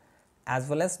resignation as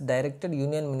well as directed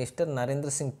Union Minister Narendra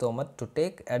Singh Tomar to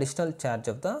take additional charge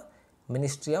of the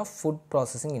Ministry of Food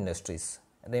Processing Industries.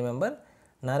 Remember,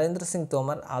 Narendra Singh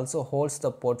Tomar also holds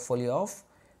the portfolio of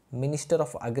Minister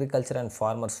of Agriculture and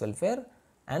Farmers Welfare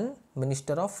and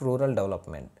Minister of Rural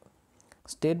Development.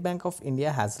 State Bank of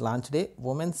India has launched a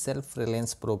women's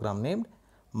self-reliance program named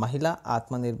Mahila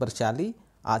Atmanirbharshali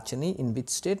Achani in which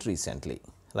state recently?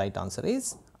 Right answer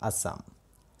is Assam.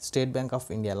 State Bank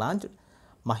of India launched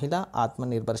Mahila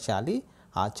Atmanirbharshali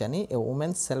Achani, a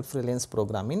women's self-reliance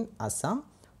program in Assam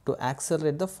to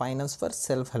accelerate the finance for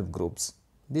self-help groups.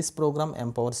 This program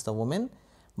empowers the women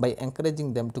by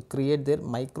encouraging them to create their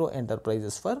micro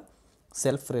enterprises for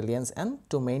self-reliance and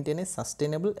to maintain a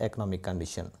sustainable economic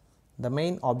condition. The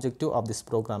main objective of this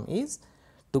program is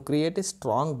to create a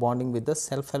strong bonding with the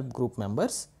self-help group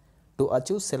members to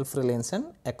achieve self-reliance and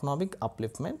economic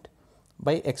upliftment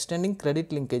by extending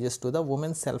credit linkages to the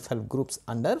women self-help groups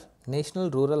under National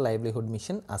Rural Livelihood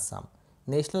Mission Assam.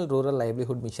 National Rural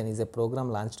Livelihood Mission is a program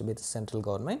launched by the central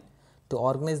government to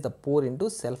organize the poor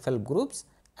into self-help groups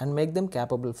and make them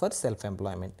capable for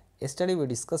self-employment. Yesterday we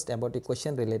discussed about a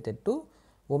question related to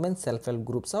women self-help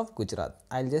groups of Gujarat.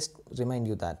 I'll just remind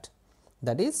you that.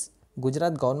 That is,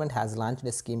 Gujarat government has launched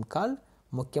a scheme called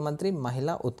Mukhyamantri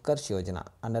Mahila Utkarsh Yojana,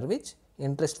 under which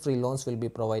interest-free loans will be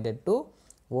provided to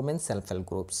women self-help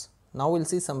groups. Now we'll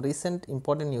see some recent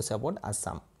important news about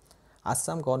Assam.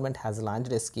 Assam government has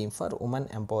launched a scheme for women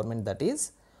empowerment, that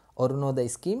is Arunodaya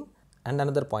scheme. And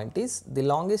another point is, the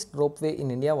longest ropeway in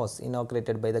India was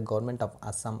inaugurated by the government of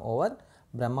Assam over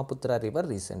Brahmaputra river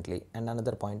recently. And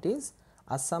another point is,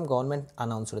 Assam government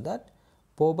announced that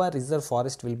Poba Reserve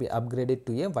Forest will be upgraded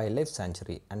to a wildlife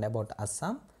sanctuary. And about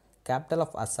Assam, capital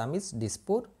of Assam is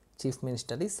Dispur, Chief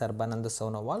Minister is Sarbananda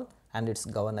Sonowal and its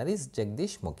governor is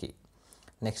Jagdish Mukhi.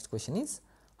 Next question is,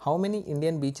 how many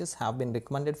Indian beaches have been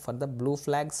recommended for the Blue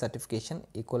Flag certification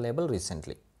eco-label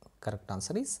recently? Correct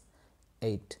answer is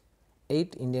 8.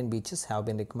 8 Indian beaches have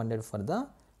been recommended for the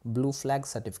Blue Flag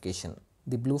certification.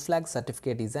 The Blue Flag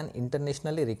certificate is an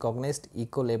internationally recognized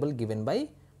eco-label given by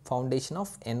Foundation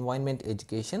of Environment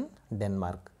Education,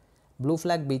 Denmark. Blue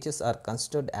Flag beaches are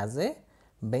considered as a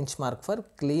benchmark for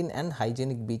clean and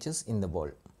hygienic beaches in the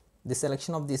world. The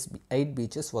selection of these 8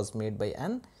 beaches was made by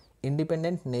an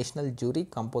independent national jury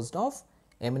composed of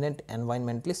eminent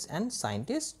environmentalists and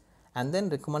scientists and then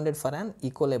recommended for an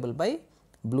eco-label by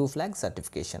Blue Flag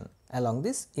certification. Along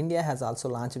this, India has also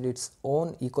launched its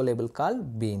own eco-label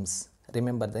called BEAMS.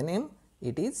 Remember the name,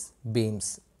 it is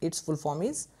BEAMS. Its full form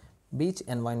is Beach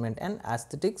Environment and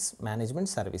Aesthetics Management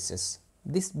Services.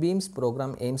 This BEAMS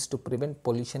program aims to prevent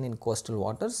pollution in coastal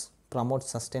waters, promote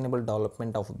sustainable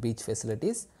development of beach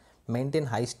facilities, maintain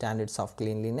high standards of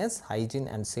cleanliness, hygiene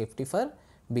and safety for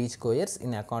beachgoers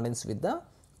in accordance with the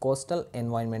coastal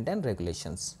environment and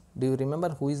regulations. Do you remember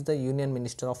who is the Union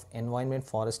Minister of Environment,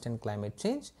 Forest and Climate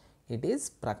Change? It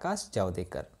is Prakash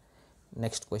Javadekar.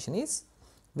 Next question is,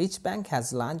 which bank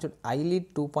has launched iLead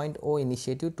 2.0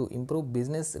 initiative to improve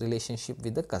business relationship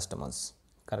with the customers?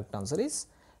 Correct answer is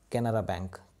Canara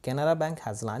Bank. Canara Bank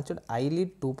has launched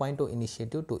iLead 2.0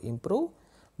 initiative to improve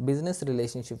business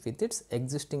relationship with its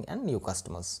existing and new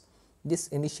customers. This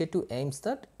initiative aims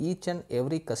that each and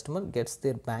every customer gets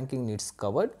their banking needs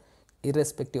covered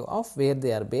irrespective of where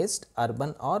they are based,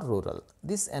 urban or rural.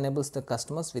 This enables the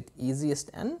customers with easiest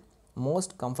and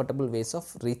most comfortable ways of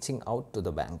reaching out to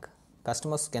the bank.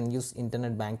 Customers can use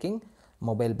internet banking,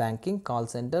 mobile banking, call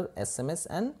center, SMS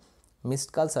and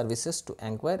missed call services to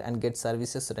inquire and get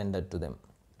services rendered to them.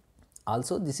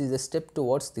 Also, this is a step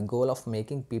towards the goal of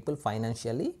making people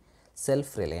financially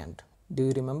self-reliant. Do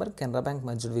you remember Canara Bank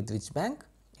merged with which bank?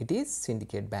 It is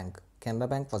Syndicate Bank. Canara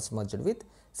Bank was merged with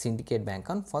Syndicate Bank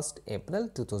on 1st April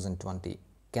 2020.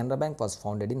 Canara Bank was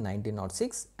founded in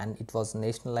 1906 and it was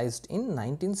nationalized in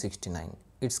 1969.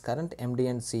 Its current MD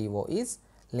and CEO is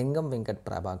Lingam Venkat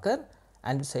Prabhakar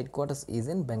and its headquarters is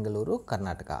in Bengaluru,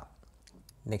 Karnataka.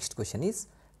 Next question is,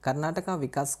 Karnataka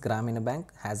Vikas Gramina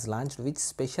Bank has launched which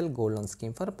special gold loan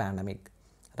scheme for pandemic?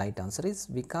 Right answer is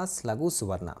Vikas Lagu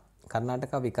Suvarna.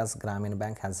 Karnataka Vikas Gramina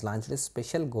Bank has launched a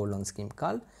special gold loan scheme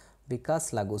called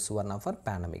Vikas Lagu Suvarna for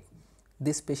pandemic.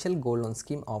 This special gold loan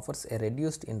scheme offers a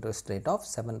reduced interest rate of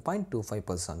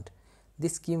 7.25%.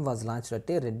 This scheme was launched at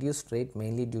a reduced rate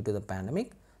mainly due to the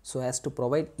pandemic so as to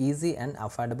provide easy and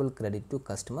affordable credit to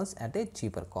customers at a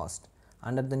cheaper cost.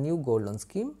 Under the new gold loan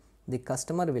scheme, the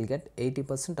customer will get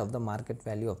 80% of the market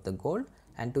value of the gold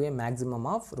and to a maximum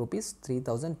of rupees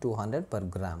 3200 per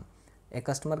gram. A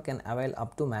customer can avail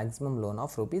up to maximum loan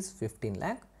of rupees 15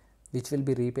 lakh which will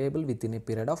be repayable within a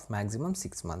period of maximum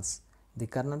 6 months. The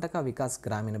Karnataka Vikas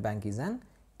Gramina Bank is an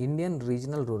Indian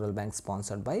regional rural bank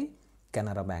sponsored by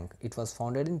Canara Bank. It was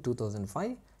founded in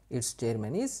 2005. Its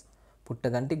chairman is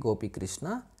Puttaganti Gopi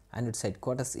Krishna and its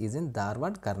headquarters is in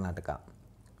Dharwad, Karnataka.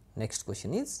 Next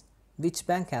question is, which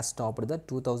bank has topped the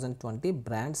 2020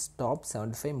 Brands Top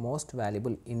 75 Most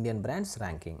Valuable Indian Brands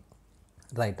ranking?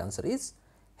 Right answer is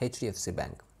HDFC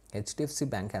Bank. HDFC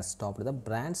Bank has topped the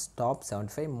Brands Top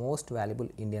 75 Most Valuable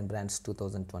Indian Brands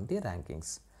 2020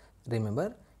 rankings.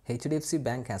 Remember, HDFC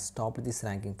Bank has topped this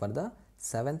ranking for the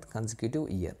 7th consecutive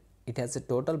year. It has a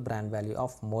total brand value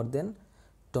of more than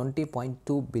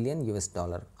 20.2 billion US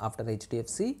dollar. After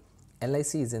HDFC,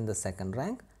 LIC is in the second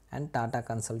rank and Tata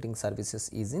Consulting Services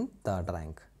is in third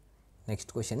rank.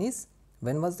 Next question is,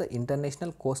 when was the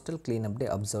International Coastal Cleanup Day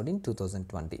observed in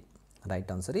 2020? Right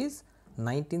answer is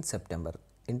 19th September.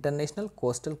 International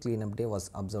Coastal Cleanup Day was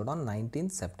observed on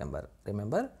 19th September.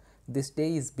 Remember, this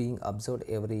day is being observed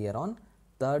every year on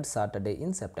 3rd Saturday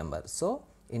in September. So,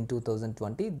 in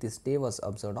 2020, this day was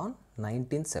observed on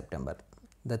 19th September.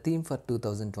 The theme for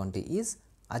 2020 is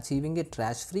Achieving a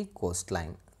Trash-Free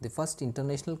Coastline. The first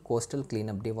International Coastal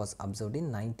Cleanup Day was observed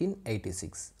in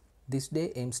 1986. This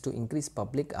day aims to increase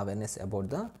public awareness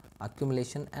about the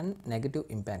accumulation and negative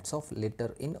impacts of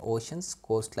litter in oceans,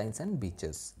 coastlines and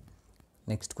beaches.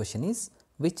 Next question is,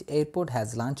 which airport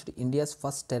has launched India's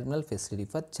first terminal facility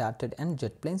for chartered and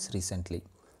jet planes recently?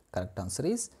 Correct answer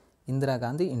is Indira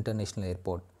Gandhi International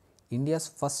Airport. India's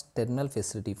first terminal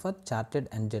facility for chartered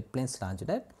and jet planes launched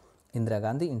at Indira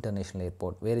Gandhi International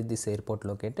Airport. Where is this airport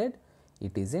located?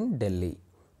 It is in Delhi.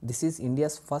 This is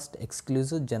India's first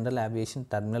exclusive general aviation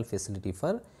terminal facility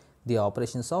for the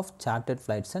operations of chartered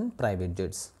flights and private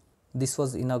jets. This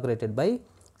was inaugurated by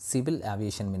Civil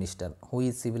Aviation Minister. Who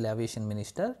is Civil Aviation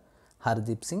Minister?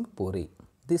 Hardeep Singh Puri.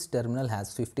 This terminal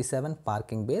has 57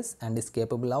 parking bays and is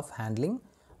capable of handling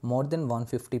more than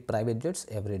 150 private jets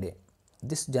every day.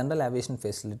 This general aviation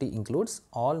facility includes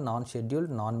all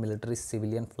non-scheduled non-military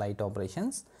civilian flight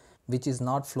operations which is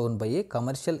not flown by a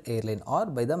commercial airline or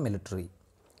by the military.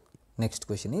 Next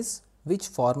question is, which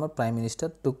former Prime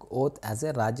Minister took oath as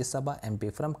a Rajya Sabha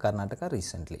MP from Karnataka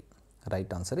recently?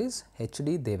 Right answer is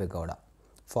H.D. Deve Gowda.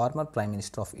 Former Prime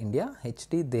Minister of India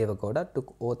H.D. Deve Gowda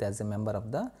took oath as a member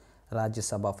of the Rajya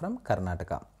Sabha from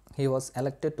Karnataka. He was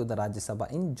elected to the Rajya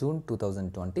Sabha in June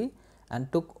 2020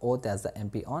 and took oath as the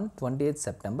MP on 28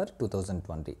 September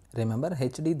 2020. Remember,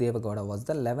 H.D. Deve Gowda was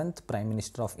the 11th Prime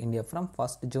Minister of India from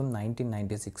 1st June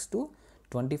 1996 to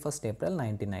 21st April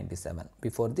 1997.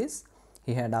 Before this,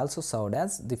 he had also served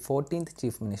as the 14th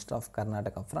Chief Minister of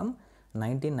Karnataka from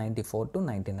 1994 to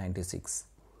 1996.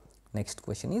 Next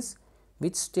question is,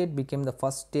 which state became the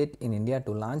first state in India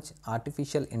to launch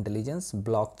artificial intelligence,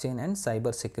 blockchain and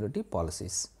cyber security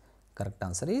policies? Correct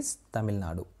answer is Tamil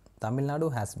Nadu. Tamil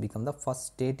Nadu has become the first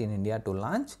state in India to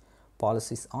launch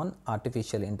policies on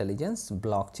artificial intelligence,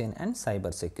 blockchain and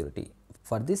cyber security.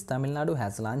 For this, Tamil Nadu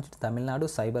has launched Tamil Nadu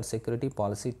Cyber Security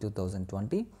Policy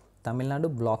 2020, Tamil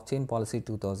Nadu Blockchain Policy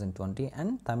 2020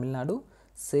 and Tamil Nadu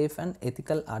Safe and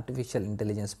Ethical Artificial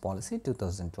Intelligence Policy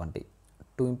 2020.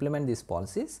 To implement these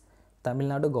policies, Tamil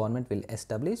Nadu government will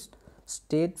establish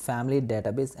state family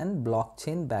database and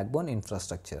blockchain backbone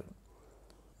infrastructure.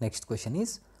 Next question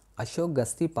is, Ashok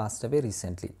Gasti passed away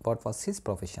recently. What was his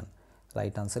profession?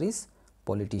 Right answer is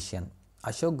politician.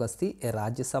 Ashok Gasti, a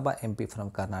Rajya Sabha MP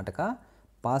from Karnataka,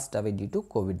 passed away due to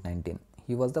COVID-19.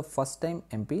 He was the first time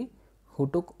MP who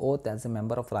took oath as a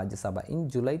member of Rajya Sabha in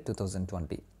July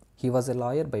 2020. He was a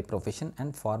lawyer by profession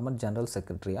and former General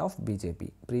Secretary of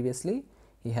BJP. Previously,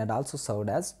 he had also served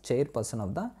as chairperson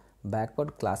of the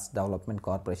Backward Class Development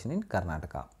Corporation in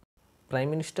Karnataka. Prime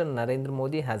Minister Narendra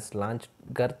Modi has launched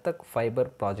Gartak fiber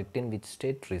project in which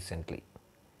state recently?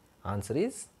 Answer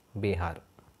is Bihar.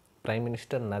 Prime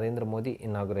Minister Narendra Modi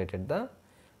inaugurated the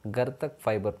Gartak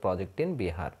fiber project in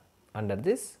Bihar. Under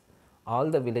this, all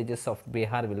the villages of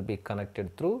Bihar will be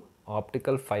connected through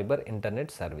optical fiber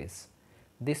internet service.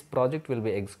 This project will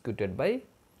be executed by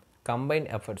combined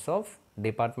efforts of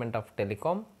Department of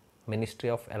Telecom, Ministry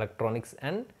of Electronics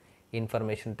and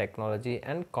Information Technology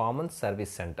and Common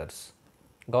Service Centers.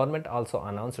 Government also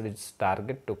announced its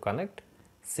target to connect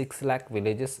 6 lakh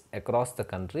villages across the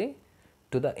country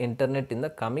to the internet in the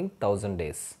coming 1000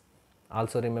 days.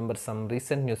 Also remember some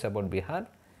recent news about Bihar.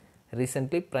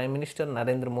 Recently, Prime Minister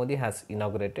Narendra Modi has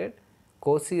inaugurated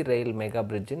Kosi Rail Mega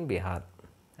Bridge in Bihar,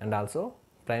 and also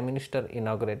Prime Minister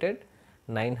inaugurated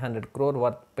 900 crore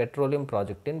worth petroleum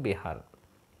project in Bihar.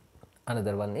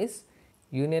 Another one is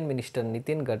Union Minister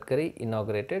Nitin Gadkari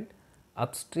inaugurated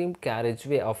upstream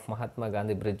carriageway of Mahatma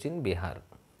Gandhi Bridge in Bihar.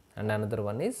 And another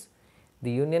one is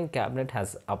the Union Cabinet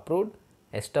has approved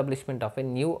establishment of a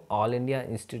new All India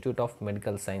Institute of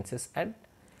Medical Sciences at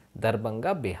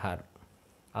Darbhanga, Bihar.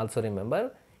 Also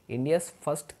remember, India's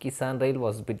first Kisan Rail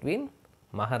was between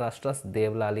Maharashtra's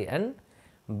Devlali and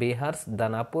Bihar's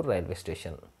Danapur railway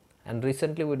station. And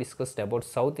recently we discussed about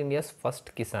South India's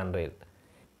first Kisan Rail.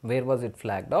 Where was it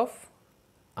flagged off?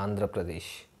 Andhra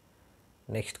Pradesh.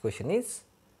 Next question is,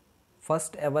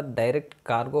 first ever direct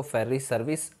cargo ferry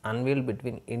service unveiled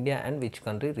between India and which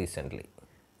country recently?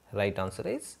 Right answer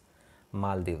is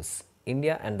Maldives.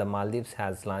 India and the Maldives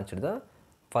has launched the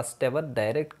first ever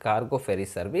direct cargo ferry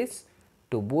service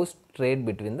to boost trade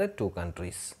between the two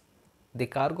countries. The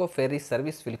cargo ferry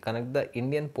service will connect the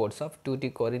Indian ports of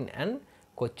Tuticorin and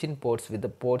Cochin ports with the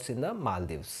ports in the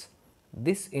Maldives.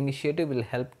 This initiative will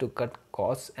help to cut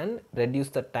costs and reduce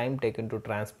the time taken to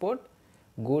transport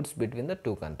goods between the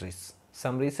two countries.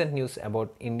 Some recent news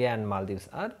about India and Maldives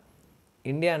are: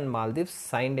 India and Maldives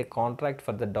signed a contract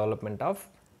for the development of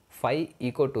 5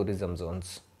 ecotourism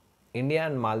zones. India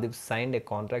and Maldives signed a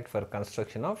contract for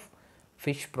construction of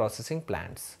fish processing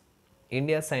plants.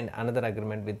 India signed another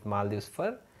agreement with Maldives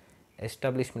for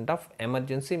establishment of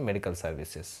emergency medical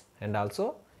services, and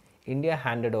also India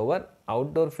handed over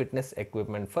outdoor fitness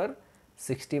equipment for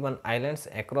 61 islands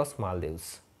across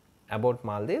Maldives. About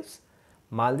Maldives,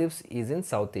 Maldives is in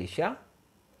South Asia.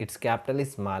 Its capital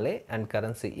is Malé and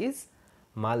currency is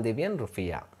Maldivian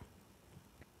rupiah.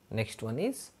 Next one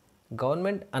is,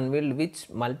 government unveiled which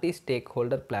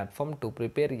multi-stakeholder platform to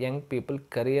prepare young people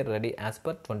career ready as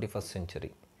per 21st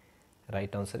century?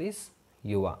 Right answer is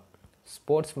Yuva.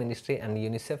 Sports Ministry and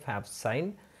UNICEF have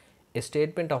signed a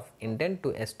statement of intent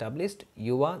to establish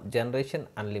Yuva Generation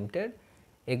Unlimited,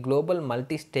 a global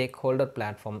multi-stakeholder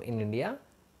platform in India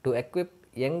to equip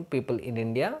young people in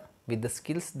India with the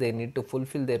skills they need to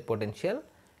fulfill their potential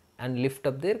and lift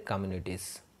up their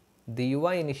communities. The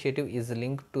Yuva initiative is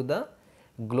linked to the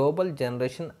Global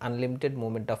Generation Unlimited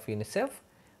movement of UNICEF,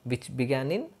 which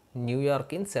began in New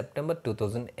York in September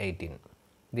 2018.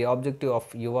 The objective of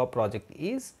Yuva project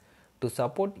is to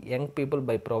support young people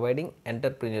by providing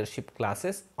entrepreneurship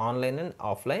classes online and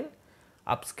offline,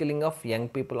 upskilling of young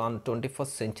people on 21st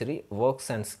century works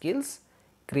and skills,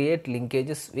 create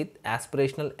linkages with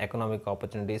aspirational economic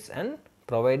opportunities, and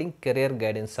providing career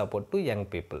guidance support to young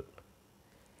people.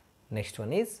 Next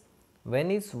one is,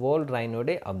 when is World Rhino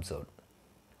Day observed?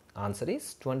 Answer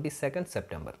is 22nd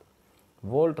September.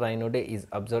 World Rhino Day is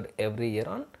observed every year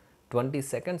on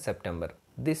 22nd September.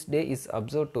 This day is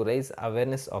observed to raise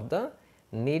awareness of the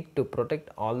need to protect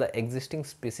all the existing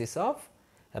species of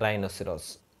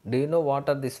rhinoceros. Do you know what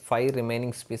are these 5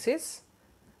 remaining species?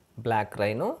 Black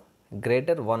rhino,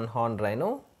 greater one-horned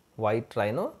rhino, white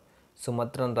rhino,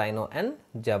 Sumatran rhino and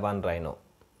Javan rhino.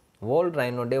 World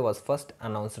Rhino Day was first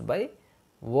announced by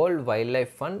World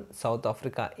Wildlife Fund South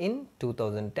Africa in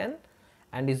 2010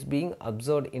 and is being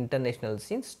observed internationally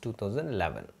since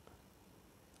 2011.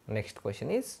 Next question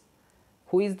is,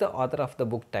 who is the author of the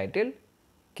book titled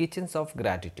Kitchens of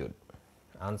Gratitude?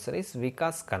 Answer is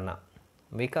Vikas Khanna.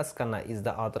 Vikas Khanna is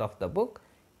the author of the book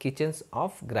Kitchens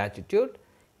of Gratitude,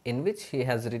 in which he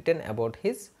has written about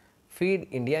his Feed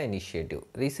India initiative.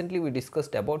 Recently we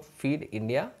discussed about Feed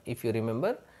India. If you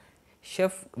remember,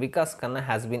 Chef Vikas Khanna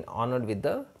has been honored with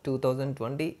the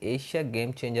 2020 Asia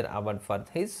Game Changer Award for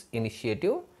his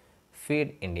initiative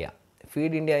Feed India.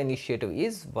 Feed India initiative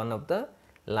is one of the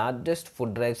largest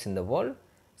food drives in the world,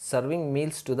 serving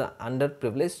meals to the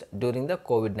underprivileged during the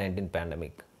COVID-19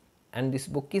 pandemic. And this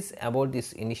book is about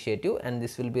this initiative, and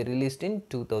this will be released in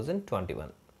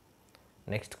 2021.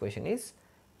 Next question is,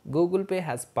 Google Pay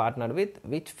has partnered with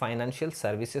which financial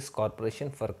services corporation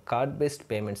for card based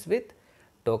payments with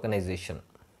tokenization?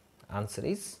 Answer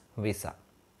is Visa.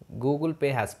 Google Pay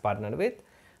has partnered with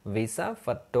Visa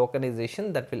for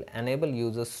tokenization that will enable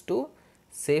users to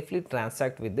safely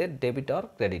transact with their debit or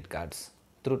credit cards.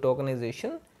 Through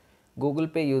tokenization, Google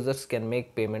Pay users can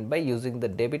make payment by using the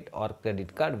debit or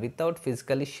credit card without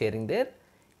physically sharing their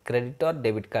credit or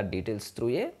debit card details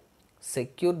through a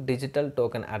secure digital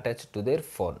token attached to their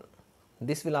phone.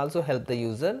 This will also help the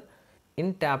user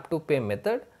in tap to pay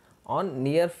method on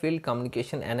near field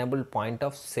communication enabled point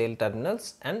of sale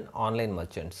terminals and online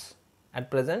merchants.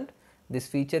 At present, this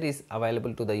feature is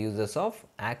available to the users of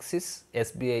Axis,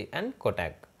 SBI and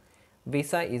Kotak.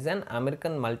 Visa is an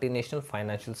American multinational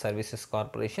financial services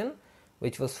corporation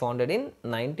which was founded in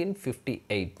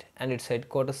 1958 and its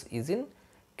headquarters is in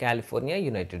California,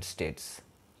 United States.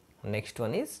 Next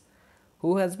one is,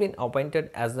 who has been appointed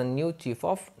as the new chief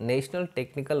of National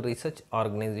Technical Research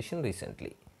Organization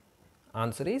recently?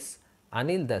 Answer is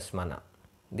Anil Dashmana.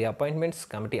 The Appointments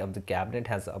Committee of the Cabinet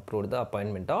has approved the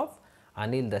appointment of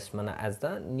Anil Dashmana as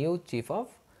the new chief of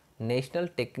National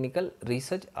Technical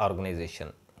Research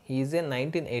Organization. He is a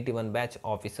 1981 batch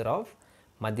officer of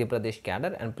Madhya Pradesh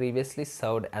cadre and previously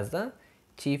served as the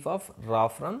chief of RAW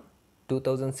from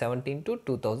 2017 to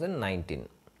 2019.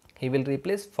 He will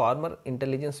replace former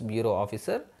Intelligence Bureau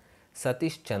officer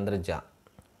Satish Chandra Jha.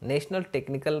 National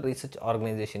Technical Research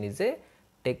Organization is a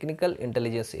technical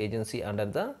intelligence agency under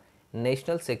the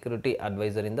National Security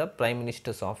Advisor in the Prime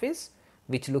Minister's office,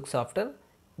 which looks after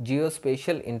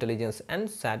geospatial intelligence and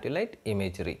satellite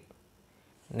imagery.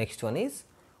 Next one is,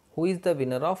 who is the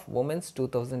winner of Women's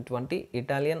 2020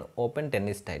 Italian Open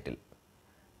tennis title?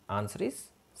 Answer is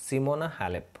Simona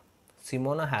Halep.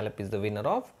 Simona Halep is the winner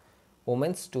of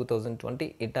Women's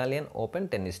 2020 Italian Open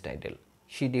tennis title.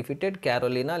 She defeated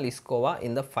Carolina Pliskova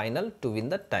in the final to win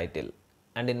the title.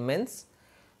 And in men's,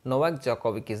 Novak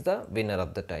Djokovic is the winner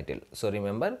of the title. So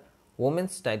remember,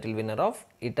 women's title winner of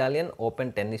Italian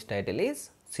Open tennis title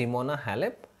is Simona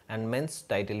Halep and men's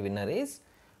title winner is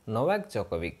Novak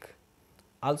Djokovic.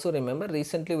 Also remember,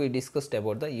 recently we discussed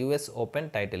about the US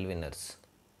Open title winners.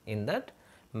 In that,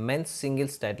 men's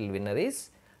singles title winner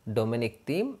is Dominic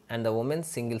Thiem and the women's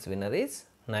singles winner is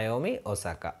Naomi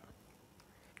Osaka.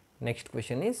 Next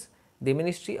question is, the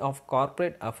Ministry of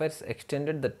Corporate Affairs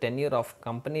extended the tenure of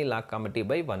Company Law Committee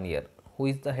by 1 year. Who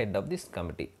is the head of this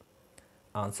committee?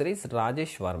 Answer is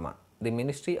Rajesh Verma. The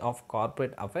Ministry of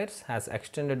Corporate Affairs has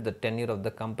extended the tenure of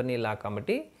the Company Law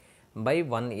Committee by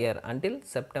 1 year until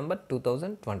September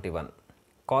 2021.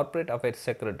 Corporate Affairs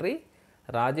Secretary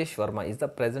Rajesh Verma is the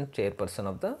present chairperson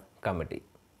of the committee.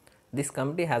 This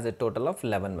committee has a total of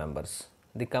 11 members.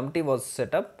 The committee was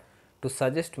set up to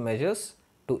suggest measures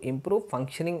to improve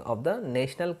functioning of the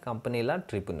National Company Law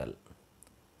Tribunal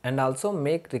and also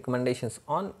make recommendations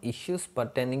on issues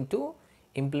pertaining to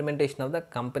implementation of the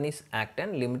Companies Act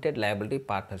and Limited Liability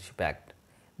Partnership Act.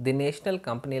 The National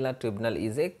Company Law Tribunal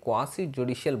is a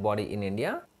quasi-judicial body in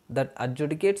India that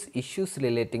adjudicates issues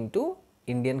relating to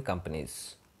Indian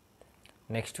companies.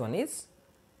 Next one is,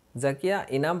 Zakia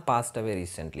Inam passed away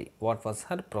recently. What was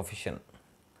her profession?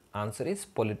 Answer is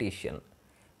politician.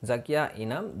 Zakia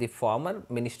Inam, the former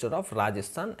Minister of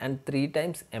Rajasthan and 3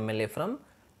 times MLA from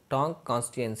Tonk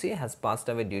constituency, has passed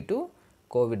away due to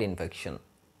COVID infection.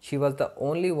 She was the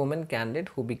only woman candidate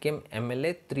who became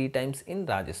MLA 3 times in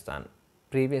Rajasthan.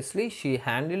 Previously, she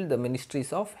handled the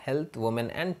ministries of Health,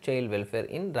 Women and Child Welfare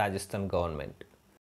in Rajasthan government.